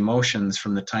dismiss those emotions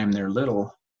from the time they're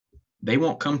little, they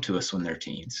won't come to us when they're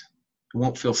teens. It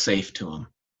won't feel safe to them.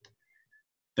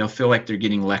 They'll feel like they're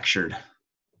getting lectured.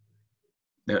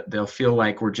 They'll feel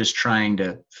like we're just trying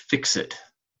to fix it.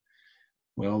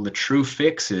 Well, the true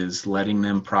fix is letting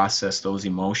them process those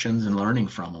emotions and learning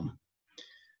from them.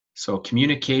 So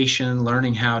communication,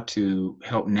 learning how to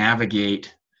help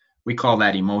navigate, we call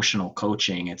that emotional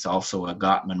coaching. It's also a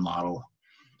Gottman model.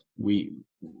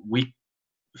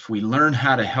 If we learn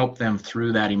how to help them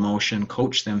through that emotion,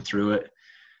 coach them through it,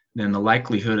 then the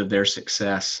likelihood of their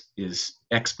success is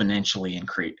exponentially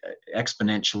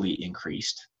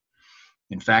increased.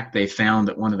 In fact, they found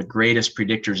that one of the greatest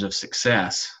predictors of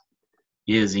success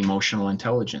is emotional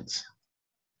intelligence.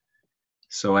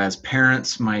 So as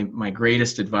parents, my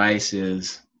greatest advice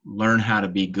is learn how to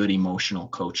be good emotional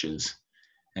coaches.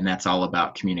 And that's all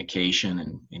about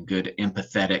communication and good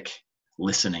empathetic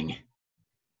listening.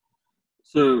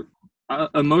 So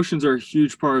emotions are a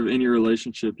huge part of any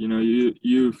relationship.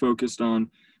 You focused on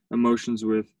emotions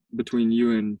between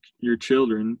you and your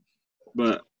children,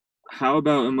 but how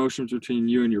about emotions between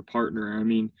you and your partner? I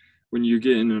mean, when you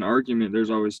get in an argument, there's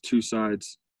always two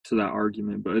sides to that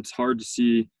argument, but it's hard to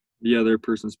see the other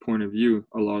person's point of view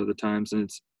a lot of the times, and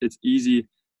it's easy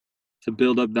to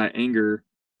build up that anger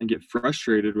and get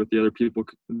frustrated with the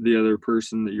other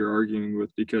person that you're arguing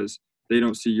with, because they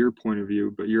don't see your point of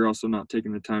view, but you're also not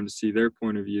taking the time to see their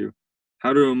point of view.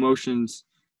 How do emotions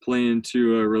play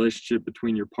into a relationship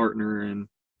between your partner and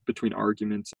between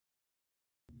arguments?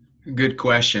 Good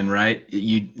question, right?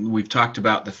 We've talked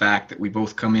about the fact that we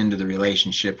both come into the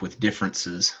relationship with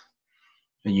differences,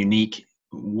 a unique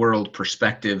world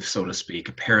perspective, so to speak,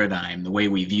 a paradigm. The way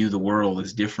we view the world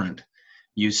is different.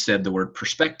 You said the word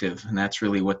perspective, and that's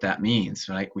really what that means,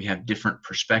 right? We have different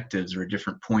perspectives or a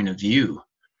different point of view.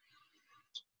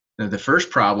 Now, the first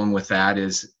problem with that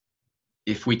is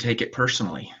if we take it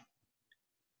personally.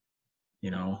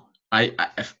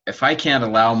 If I can't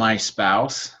allow my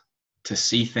spouse to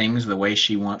see things the way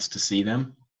she wants to see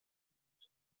them,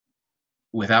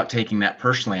 without taking that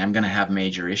personally, I'm going to have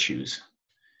major issues,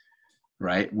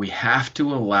 right? We have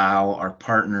to allow our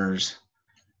partners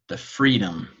the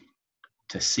freedom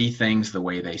to see things the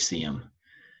way they see them.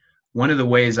 One of the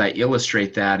ways I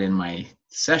illustrate that in my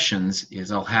sessions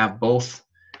is I'll have both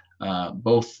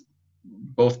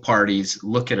parties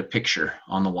look at a picture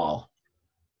on the wall.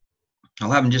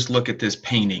 I'll have them just look at this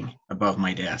painting above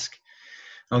my desk.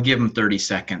 I'll give them 30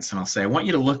 seconds and I'll say, I want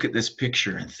you to look at this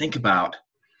picture and think about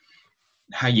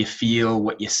how you feel,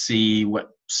 what you see,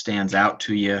 what stands out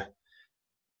to you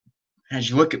as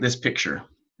you look at this picture.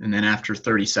 And then after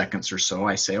 30 seconds or so,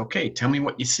 I say, okay, tell me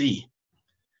what you see.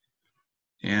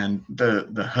 And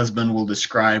the husband will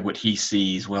describe what he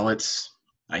sees. Well,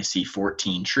 I see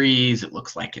 14 trees. It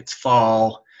looks like it's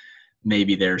fall.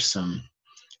 Maybe there's some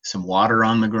water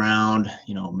on the ground,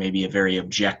 maybe a very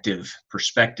objective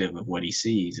perspective of what he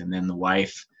sees. And then the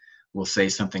wife will say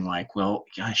something like, well,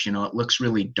 gosh, it looks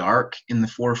really dark in the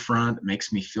forefront. It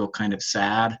makes me feel kind of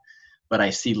sad, but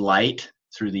I see light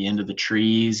through the end of the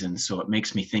trees. And so it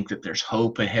makes me think that there's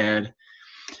hope ahead.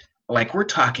 Like, we're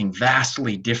talking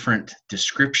vastly different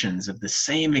descriptions of the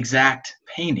same exact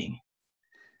painting.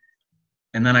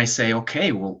 And then I say,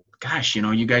 okay, well, gosh,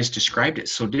 you guys described it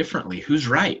so differently. Who's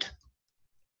right?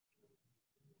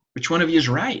 Which one of you is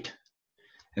right?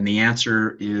 And the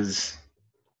answer is,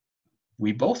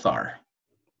 we both are.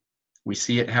 We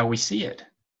see it how we see it.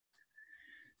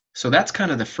 So that's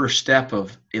kind of the first step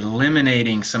of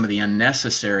eliminating some of the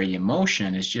unnecessary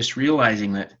emotion, is just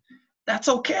realizing that that's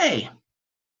okay.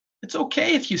 It's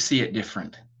okay if you see it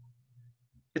different.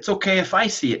 It's okay if I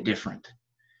see it different.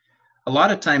 A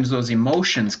lot of times those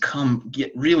emotions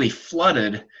get really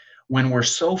flooded when we're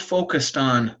so focused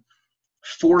on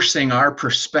forcing our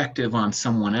perspective on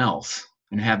someone else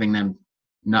and having them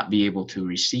not be able to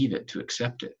receive it, to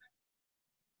accept it.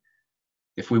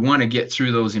 If we want to get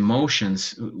through those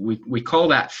emotions, we call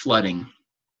that flooding.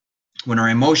 When our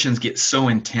emotions get so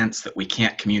intense that we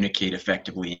can't communicate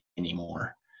effectively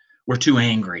anymore. We're too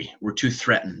angry. We're too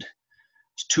threatened.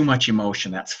 It's too much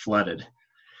emotion that's flooded.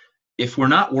 If we're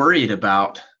not worried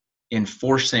about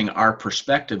enforcing our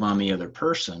perspective on the other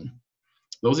person,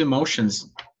 those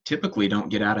emotions typically don't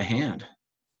get out of hand.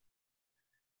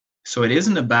 So it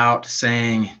isn't about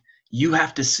saying, you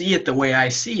have to see it the way I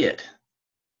see it.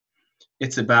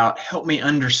 It's about, help me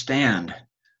understand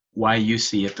why you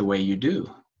see it the way you do.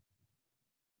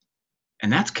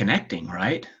 And that's connecting,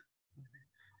 right?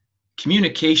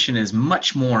 Communication is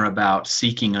much more about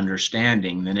seeking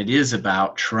understanding than it is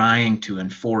about trying to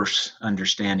force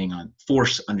understanding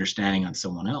on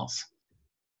someone else.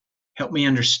 Help me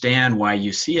understand why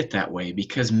you see it that way,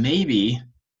 because maybe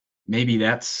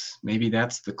that's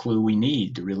the clue we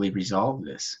need to really resolve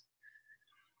this.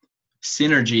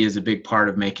 Synergy is a big part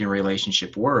of making a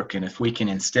relationship work, and if we can,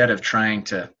 instead of trying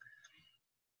to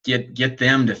get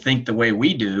them to think the way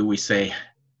we do, we say,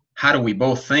 how do we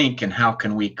both think, and how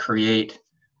can we create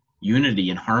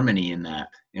unity and harmony in that,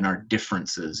 in our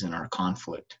differences, in our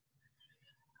conflict?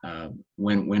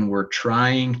 When we're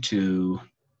trying to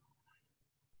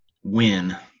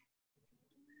win,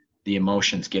 the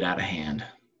emotions get out of hand.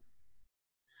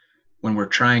 When we're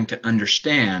trying to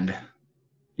understand,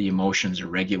 the emotions are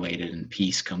regulated and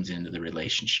peace comes into the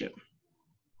relationship.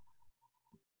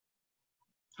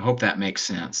 I hope that makes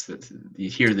sense, that you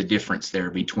hear the difference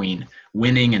there between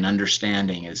winning and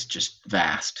understanding is just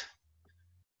vast.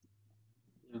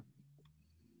 Yeah.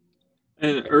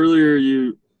 And earlier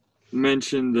you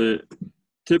mentioned that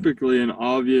typically an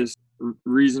obvious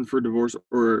reason for divorce,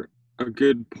 or a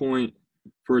good point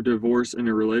for a divorce in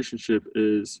a relationship,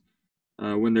 is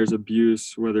when there's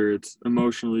abuse, whether it's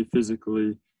emotionally,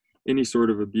 physically, any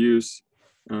sort of abuse.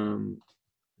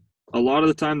 A lot of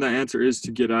the time the answer is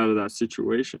to get out of that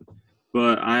situation.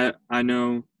 But I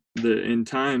know that in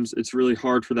times it's really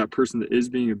hard for that person that is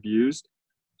being abused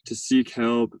to seek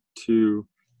help, to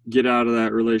get out of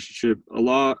that relationship. A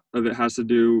lot of it has to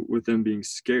do with them being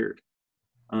scared.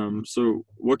 So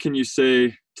what can you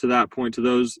say to that point, to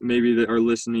those maybe that are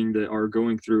listening that are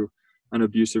going through an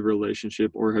abusive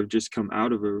relationship or have just come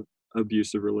out of an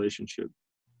abusive relationship?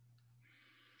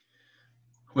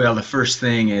 Well, the first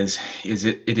thing is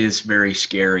it is very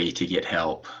scary to get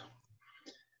help,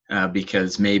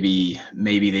 because maybe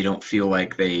they don't feel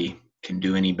like they can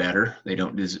do any better.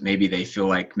 Maybe they feel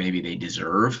like maybe they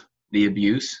deserve the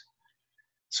abuse.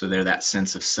 So that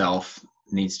sense of self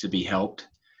needs to be helped.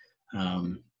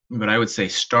 But I would say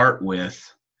start with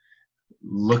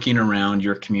looking around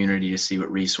your community to see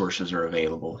what resources are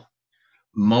available.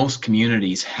 Most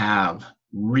communities have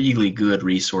really good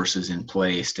resources in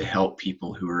place to help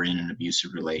people who are in an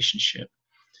abusive relationship.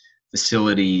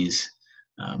 Facilities,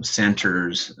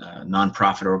 centers,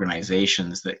 nonprofit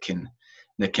organizations that can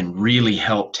really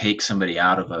help take somebody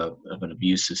out of an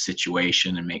abusive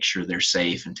situation and make sure they're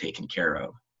safe and taken care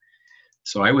of.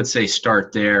 So I would say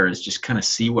start there, is just kind of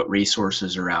see what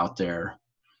resources are out there.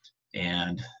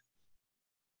 And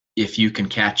if you can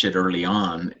catch it early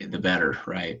on, the better,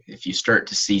 right? If you start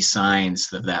to see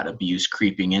signs of that abuse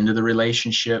creeping into the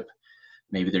relationship,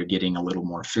 maybe they're getting a little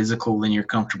more physical than you're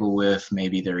comfortable with,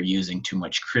 maybe they're using too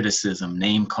much criticism,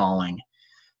 name calling,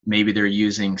 Maybe they're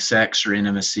using sex or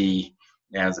intimacy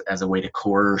as a way to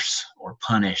coerce or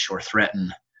punish or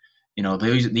threaten.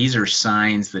 These are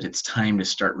signs that it's time to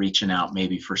start reaching out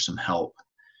maybe for some help.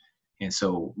 And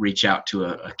so reach out to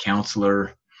a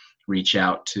counselor, reach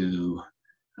out to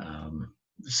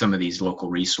some of these local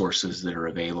resources that are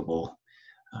available.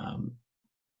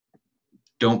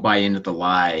 Don't buy into the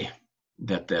lie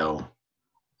that they'll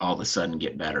all of a sudden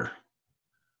get better.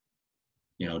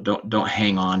 Don't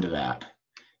hang on to that.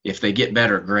 If they get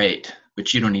better, great,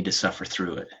 but you don't need to suffer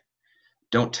through it.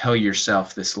 Don't tell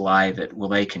yourself this lie that, well,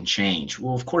 they can change.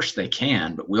 Well, of course they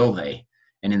can, but will they?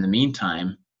 And in the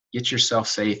meantime, get yourself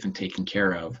safe and taken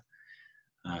care of.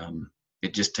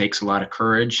 It just takes a lot of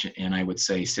courage, and I would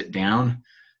say sit down,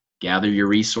 gather your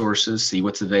resources, see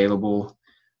what's available,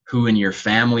 who in your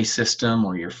family system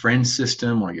or your friend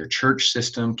system or your church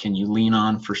system can you lean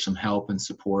on for some help and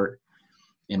support.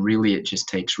 And really it just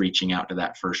takes reaching out to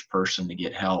that first person to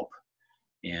get help.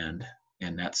 And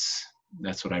that's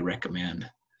what I recommend.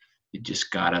 You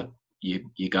just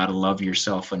you gotta love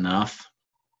yourself enough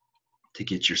to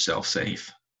get yourself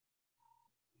safe.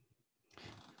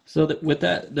 So with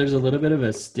that, there's a little bit of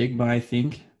a stigma, I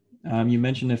think. You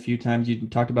mentioned a few times, you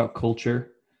talked about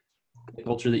culture, the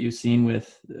culture that you've seen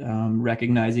with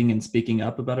recognizing and speaking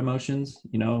up about emotions,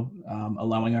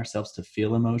 allowing ourselves to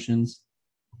feel emotions.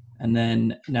 And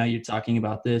then now you're talking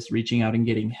about this, reaching out and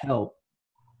getting help.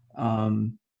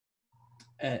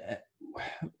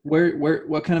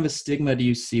 What kind of a stigma do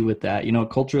you see with that?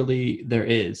 Culturally there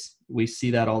is, we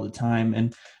see that all the time.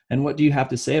 And what do you have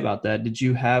to say about that? Did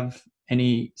you have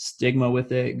any stigma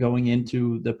with it going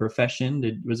into the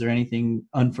profession? Was there anything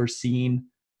unforeseen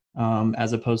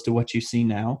as opposed to what you see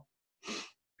now?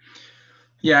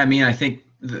 Yeah, I think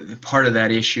the part of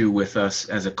that issue with us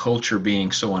as a culture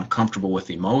being so uncomfortable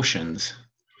with emotions,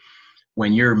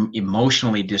 when you're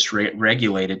emotionally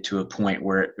dysregulated to a point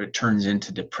where it turns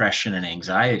into depression and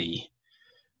anxiety,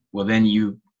 well, then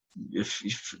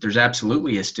if there's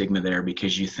absolutely a stigma there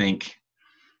because you think,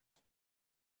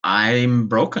 I'm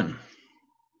broken.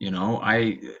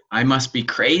 I must be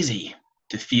crazy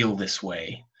to feel this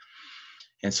way.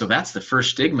 And so that's the first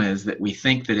stigma, is that we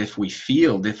think that if we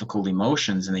feel difficult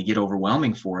emotions and they get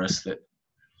overwhelming for us, that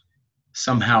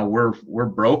somehow we're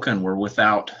broken, we're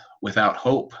without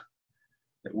hope,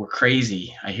 that we're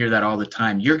crazy. I hear that all the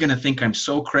time. You're going to think I'm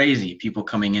so crazy, people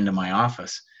coming into my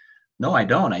office. No, I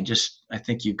don't. I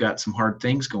think you've got some hard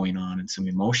things going on and some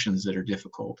emotions that are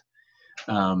difficult.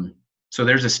 So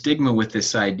there's a stigma with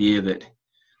this idea that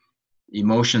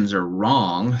emotions are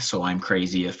wrong, so I'm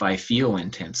crazy if I feel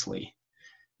intensely.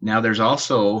 Now there's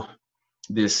also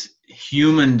this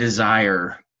human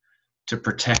desire to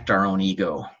protect our own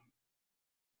ego.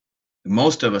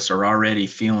 Most of us are already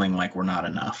feeling like we're not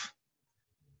enough,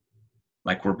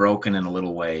 like we're broken in a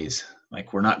little ways,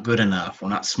 like we're not good enough, we're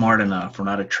not smart enough, we're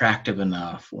not attractive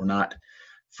enough, we're not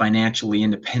financially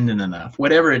independent enough.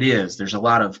 Whatever it is, there's a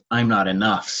lot of I'm not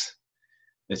enoughs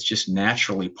that's just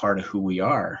naturally part of who we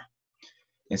are.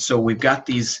 And so we've got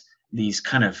these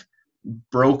kind of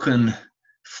broken,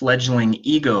 fledgling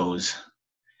egos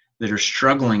that are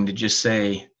struggling to just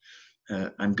say,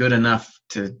 I'm good enough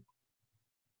to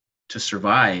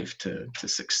survive, to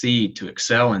succeed, to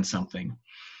excel in something.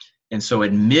 And so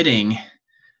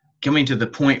coming to the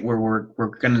point where we're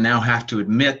going to now have to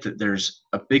admit that there's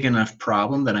a big enough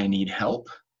problem that I need help,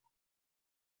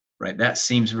 right? That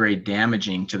seems very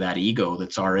damaging to that ego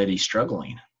that's already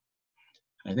struggling.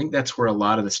 I think that's where a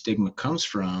lot of the stigma comes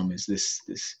from, is this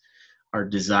our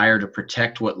desire to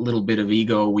protect what little bit of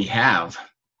ego we have,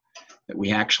 that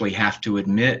we actually have to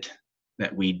admit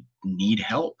that we need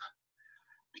help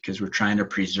because we're trying to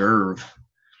preserve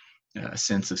a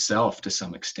sense of self to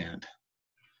some extent.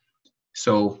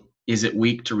 So is it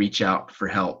weak to reach out for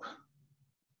help?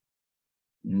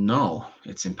 No,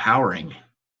 it's empowering.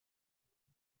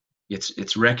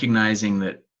 It's recognizing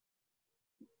that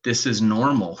this is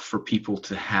normal for people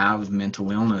to have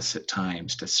mental illness at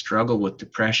times, to struggle with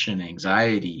depression,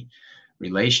 anxiety,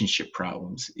 relationship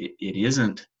problems. It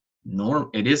isn't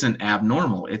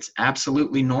abnormal. It's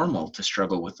absolutely normal to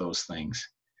struggle with those things.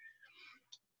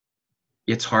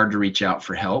 It's hard to reach out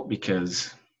for help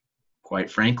because,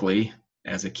 quite frankly,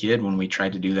 as a kid, when we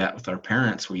tried to do that with our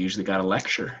parents, we usually got a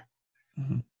lecture.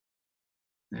 Mm-hmm.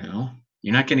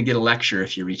 You're not going to get a lecture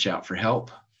if you reach out for help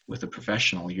with a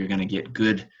professional. You're going to get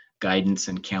good guidance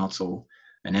and counsel,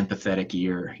 an empathetic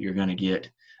ear. You're going to get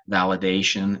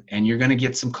validation, and you're going to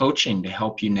get some coaching to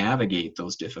help you navigate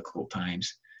those difficult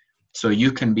times so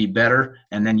you can be better,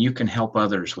 and then you can help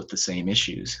others with the same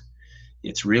issues.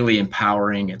 It's really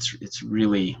empowering. It's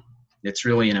really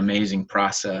an amazing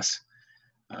process.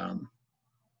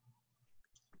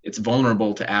 it's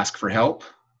vulnerable to ask for help.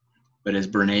 But as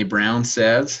Brene Brown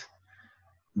says,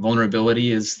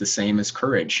 vulnerability is the same as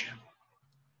courage.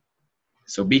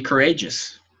 So be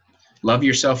courageous. Love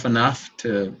yourself enough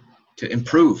to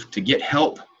improve, to get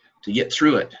help, to get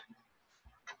through it.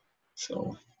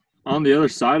 So on the other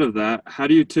side of that, how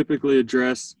do you typically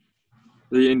address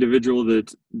the individual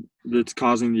that's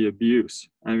causing the abuse?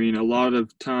 I mean, a lot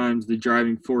of times the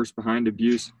driving force behind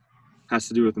abuse has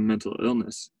to do with a mental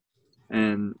illness.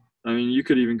 And I mean, you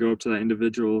could even go up to that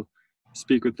individual,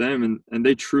 speak with them, and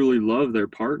they truly love their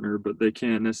partner, but they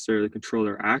can't necessarily control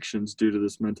their actions due to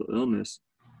this mental illness.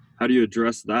 How do you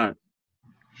address that?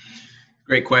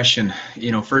 Great question.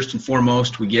 First and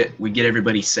foremost, we get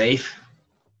everybody safe,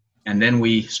 and then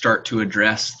we start to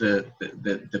address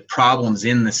the problems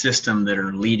in the system that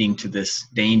are leading to this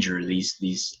danger,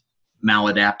 these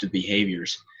maladaptive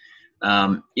behaviors.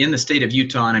 In the state of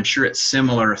Utah, and I'm sure it's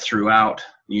similar throughout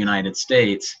the United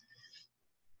States,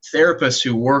 therapists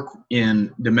who work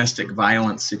in domestic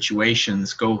violence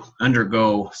situations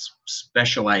undergo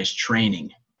specialized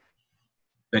training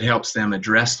that helps them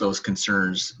address those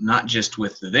concerns, not just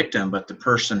with the victim, but the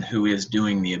person who is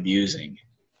doing the abusing,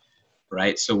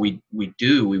 right? So we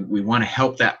want to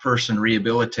help that person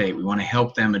rehabilitate. We want to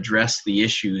help them address the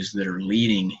issues that are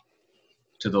leading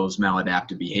to those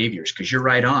maladaptive behaviors, because you're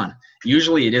right on.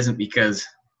 Usually it isn't because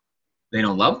they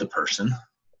don't love the person.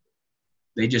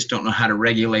 They just don't know how to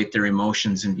regulate their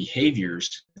emotions and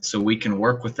behaviors. So we can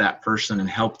work with that person and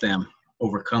help them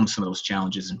overcome some of those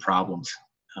challenges and problems.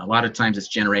 A lot of times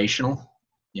it's generational.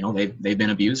 They've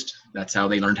been abused. That's how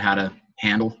they learned how to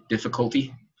handle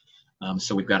difficulty.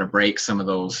 So we've got to break some of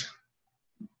those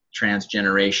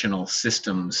transgenerational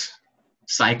systems,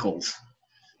 cycles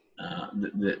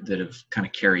that have kind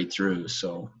of carried through.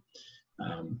 So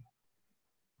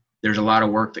there's a lot of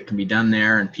work that can be done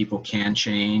there, and people can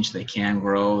change, they can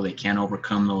grow, they can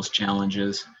overcome those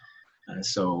challenges.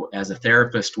 So as a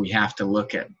therapist, we have to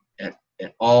look at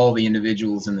all the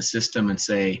individuals in the system and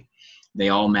say, they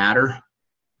all matter,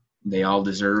 they all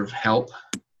deserve help,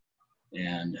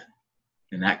 and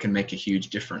that can make a huge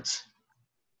difference.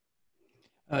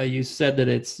 You said that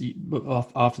it's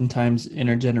oftentimes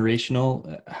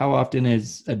intergenerational. How often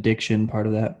is addiction part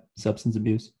of that, substance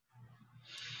abuse?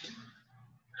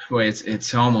 Well,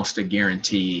 it's almost a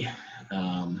guarantee.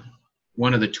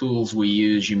 One of the tools we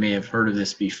use, you may have heard of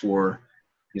this before,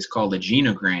 is called a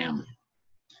genogram.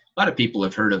 A lot of people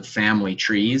have heard of family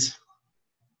trees.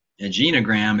 A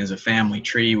genogram is a family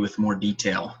tree with more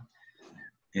detail.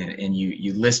 And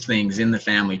you list things in the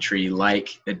family tree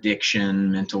like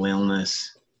addiction, mental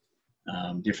illness,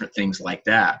 different things like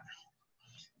that.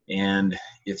 And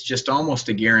it's just almost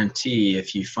a guarantee,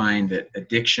 if you find that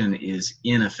addiction is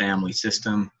in a family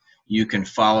system, you can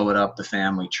follow it up the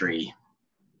family tree.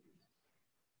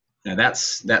 Now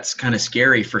that's kind of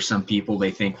scary for some people.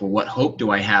 They think, well, what hope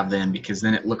do I have then? Because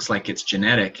then it looks like it's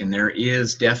genetic, and there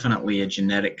is definitely a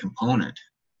genetic component.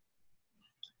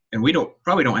 And we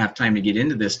probably don't have time to get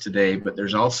into this today, but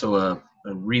there's also a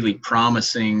really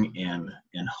promising and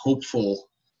hopeful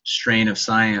strain of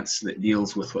science that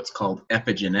deals with what's called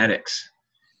epigenetics,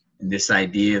 and this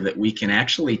idea that we can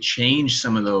actually change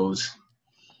some of those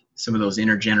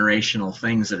intergenerational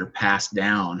things that are passed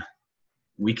down.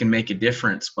 We can make a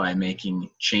difference by making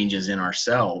changes in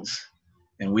ourselves,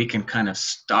 and we can kind of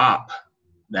stop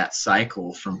that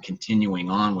cycle from continuing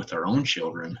on with our own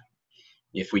children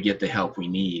if we get the help we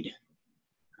need.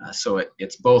 So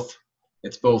it's both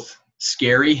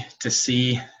scary to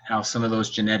see how some of those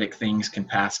genetic things can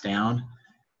pass down,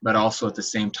 but also at the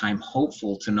same time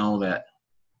hopeful to know that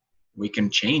we can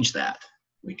change that.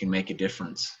 We can make a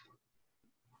difference.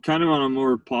 Kind of on a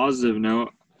more positive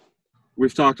note,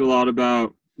 we've talked a lot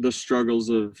about the struggles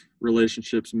of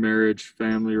relationships, marriage,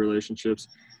 family relationships.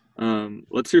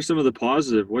 Let's hear some of the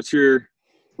positive. What's your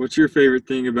favorite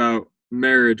thing about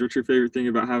marriage? What's your favorite thing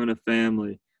about having a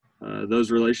family? Those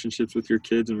relationships with your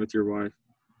kids and with your wife.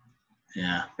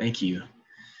 Yeah, thank you.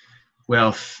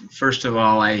 Well, first of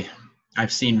all,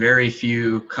 I've seen very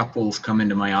few couples come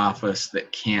into my office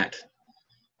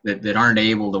that aren't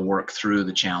able to work through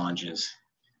the challenges.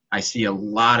 I see a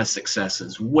lot of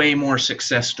successes, way more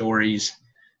success stories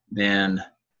than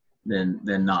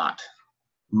not.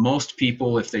 Most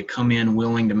people, if they come in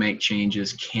willing to make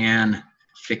changes, can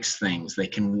fix things. They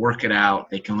can work it out.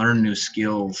 They can learn new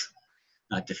skills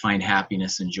to find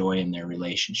happiness and joy in their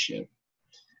relationship.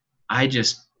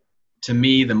 To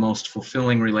me, the most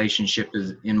fulfilling relationship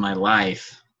is in my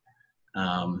life,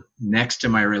 next to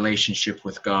my relationship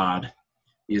with God,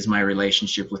 is my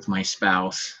relationship with my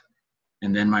spouse,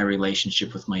 and then my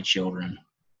relationship with my children.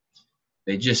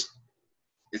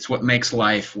 it's what makes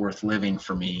life worth living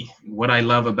for me. What I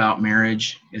love about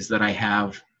marriage is that I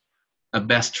have a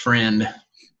best friend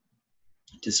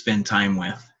to spend time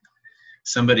with,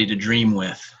 somebody to dream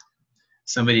with,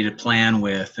 somebody to plan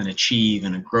with and achieve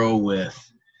and grow with,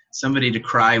 somebody to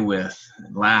cry with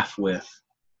and laugh with.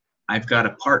 I've got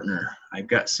a partner. I've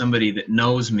got somebody that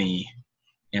knows me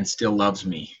and still loves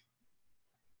me.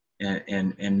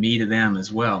 And me to them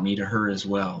as well, me to her as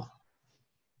well.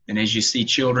 And as you see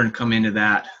children come into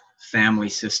that family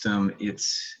system,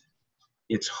 it's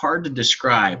hard to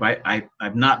describe.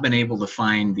 I've not been able to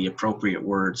find the appropriate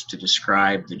words to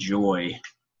describe the joy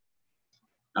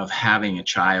of having a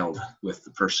child with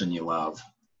the person you love,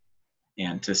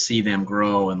 and to see them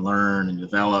grow and learn and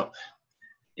develop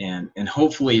and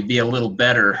hopefully be a little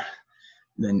better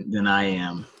than I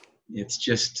am. It's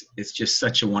just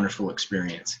such a wonderful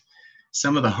experience.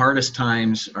 Some of the hardest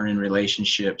times are in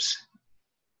relationships,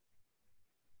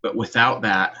 but without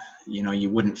that, you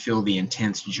wouldn't feel the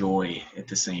intense joy at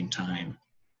the same time.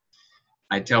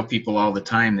 I tell people all the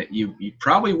time that you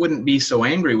probably wouldn't be so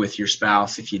angry with your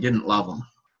spouse if you didn't love them.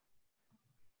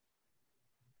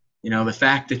 The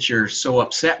fact that you're so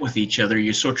upset with each other,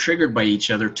 you're so triggered by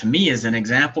each other, to me is an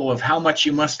example of how much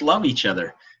you must love each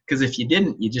other. Because if you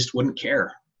didn't, you just wouldn't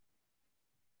care.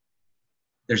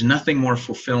 There's nothing more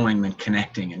fulfilling than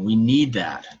connecting, and we need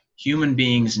that. Human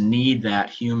beings need that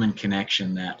human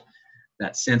connection, that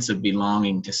sense of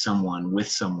belonging to someone, with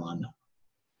someone.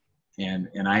 And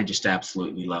I just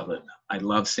absolutely love it. I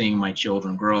love seeing my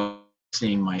children grow,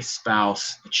 seeing my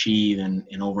spouse achieve and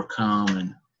overcome.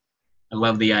 And I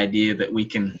love the idea that we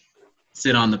can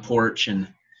sit on the porch and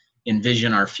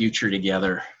envision our future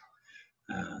together.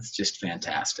 It's just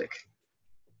fantastic.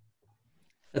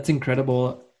 That's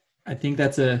incredible. I think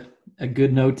that's a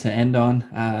good note to end on,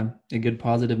 a good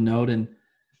positive note. And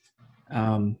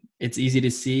it's easy to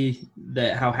see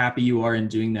that how happy you are in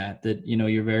doing that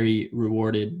you're very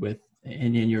rewarded with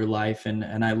in your life.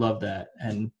 And I love that.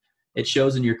 And it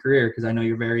shows in your career, because I know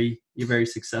you're very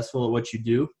successful at what you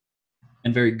do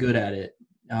and very good at it.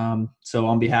 So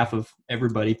on behalf of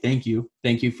everybody, thank you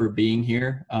for being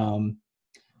here.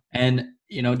 And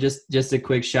just a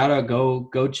quick shout out,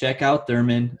 go check out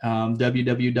Thurman,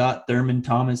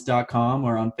 www.thurmanthomas.com,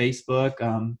 or on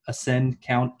Facebook, Ascend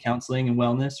Counseling and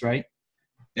Wellness, right?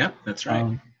 Yeah, that's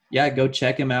right. Go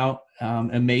check him out.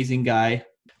 Amazing guy.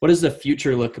 What does the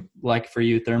future look like for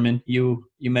you, Thurman? You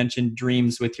mentioned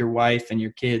dreams with your wife and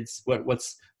your kids. What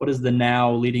does the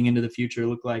now leading into the future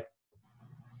look like?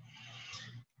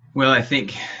 Well, I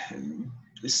think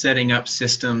setting up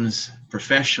systems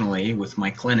professionally with my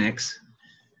clinics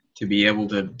to be able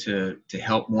to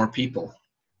help more people.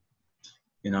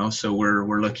 So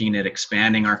we're looking at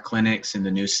expanding our clinics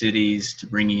into new cities, to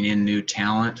bringing in new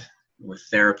talent with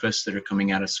therapists that are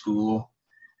coming out of school,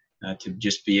 to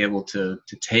just be able to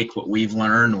take what we've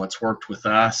learned, what's worked with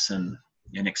us, and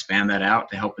expand that out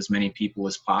to help as many people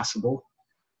as possible,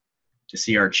 to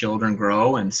see our children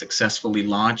grow and successfully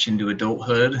launch into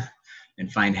adulthood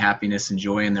and find happiness and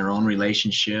joy in their own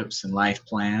relationships and life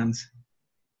plans,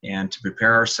 and to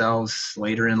prepare ourselves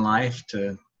later in life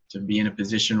to be in a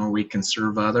position where we can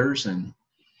serve others and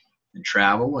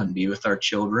travel and be with our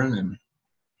children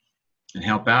and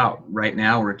help out. Right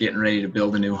now, we're getting ready to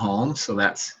build a new home, so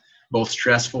that's both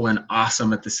stressful and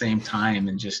awesome at the same time,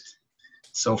 and just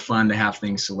so fun to have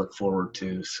things to look forward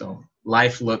to. So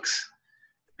life looks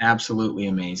absolutely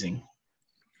amazing.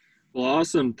 Well,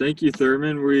 awesome. Thank you,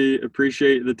 Thurman. We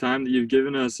appreciate the time that you've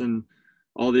given us and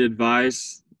all the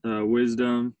advice,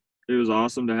 wisdom. It was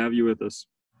awesome to have you with us.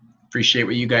 Appreciate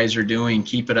what you guys are doing.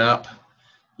 Keep it up.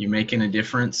 You're making a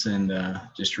difference, and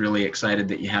just really excited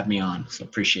that you had me on. So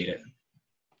appreciate it.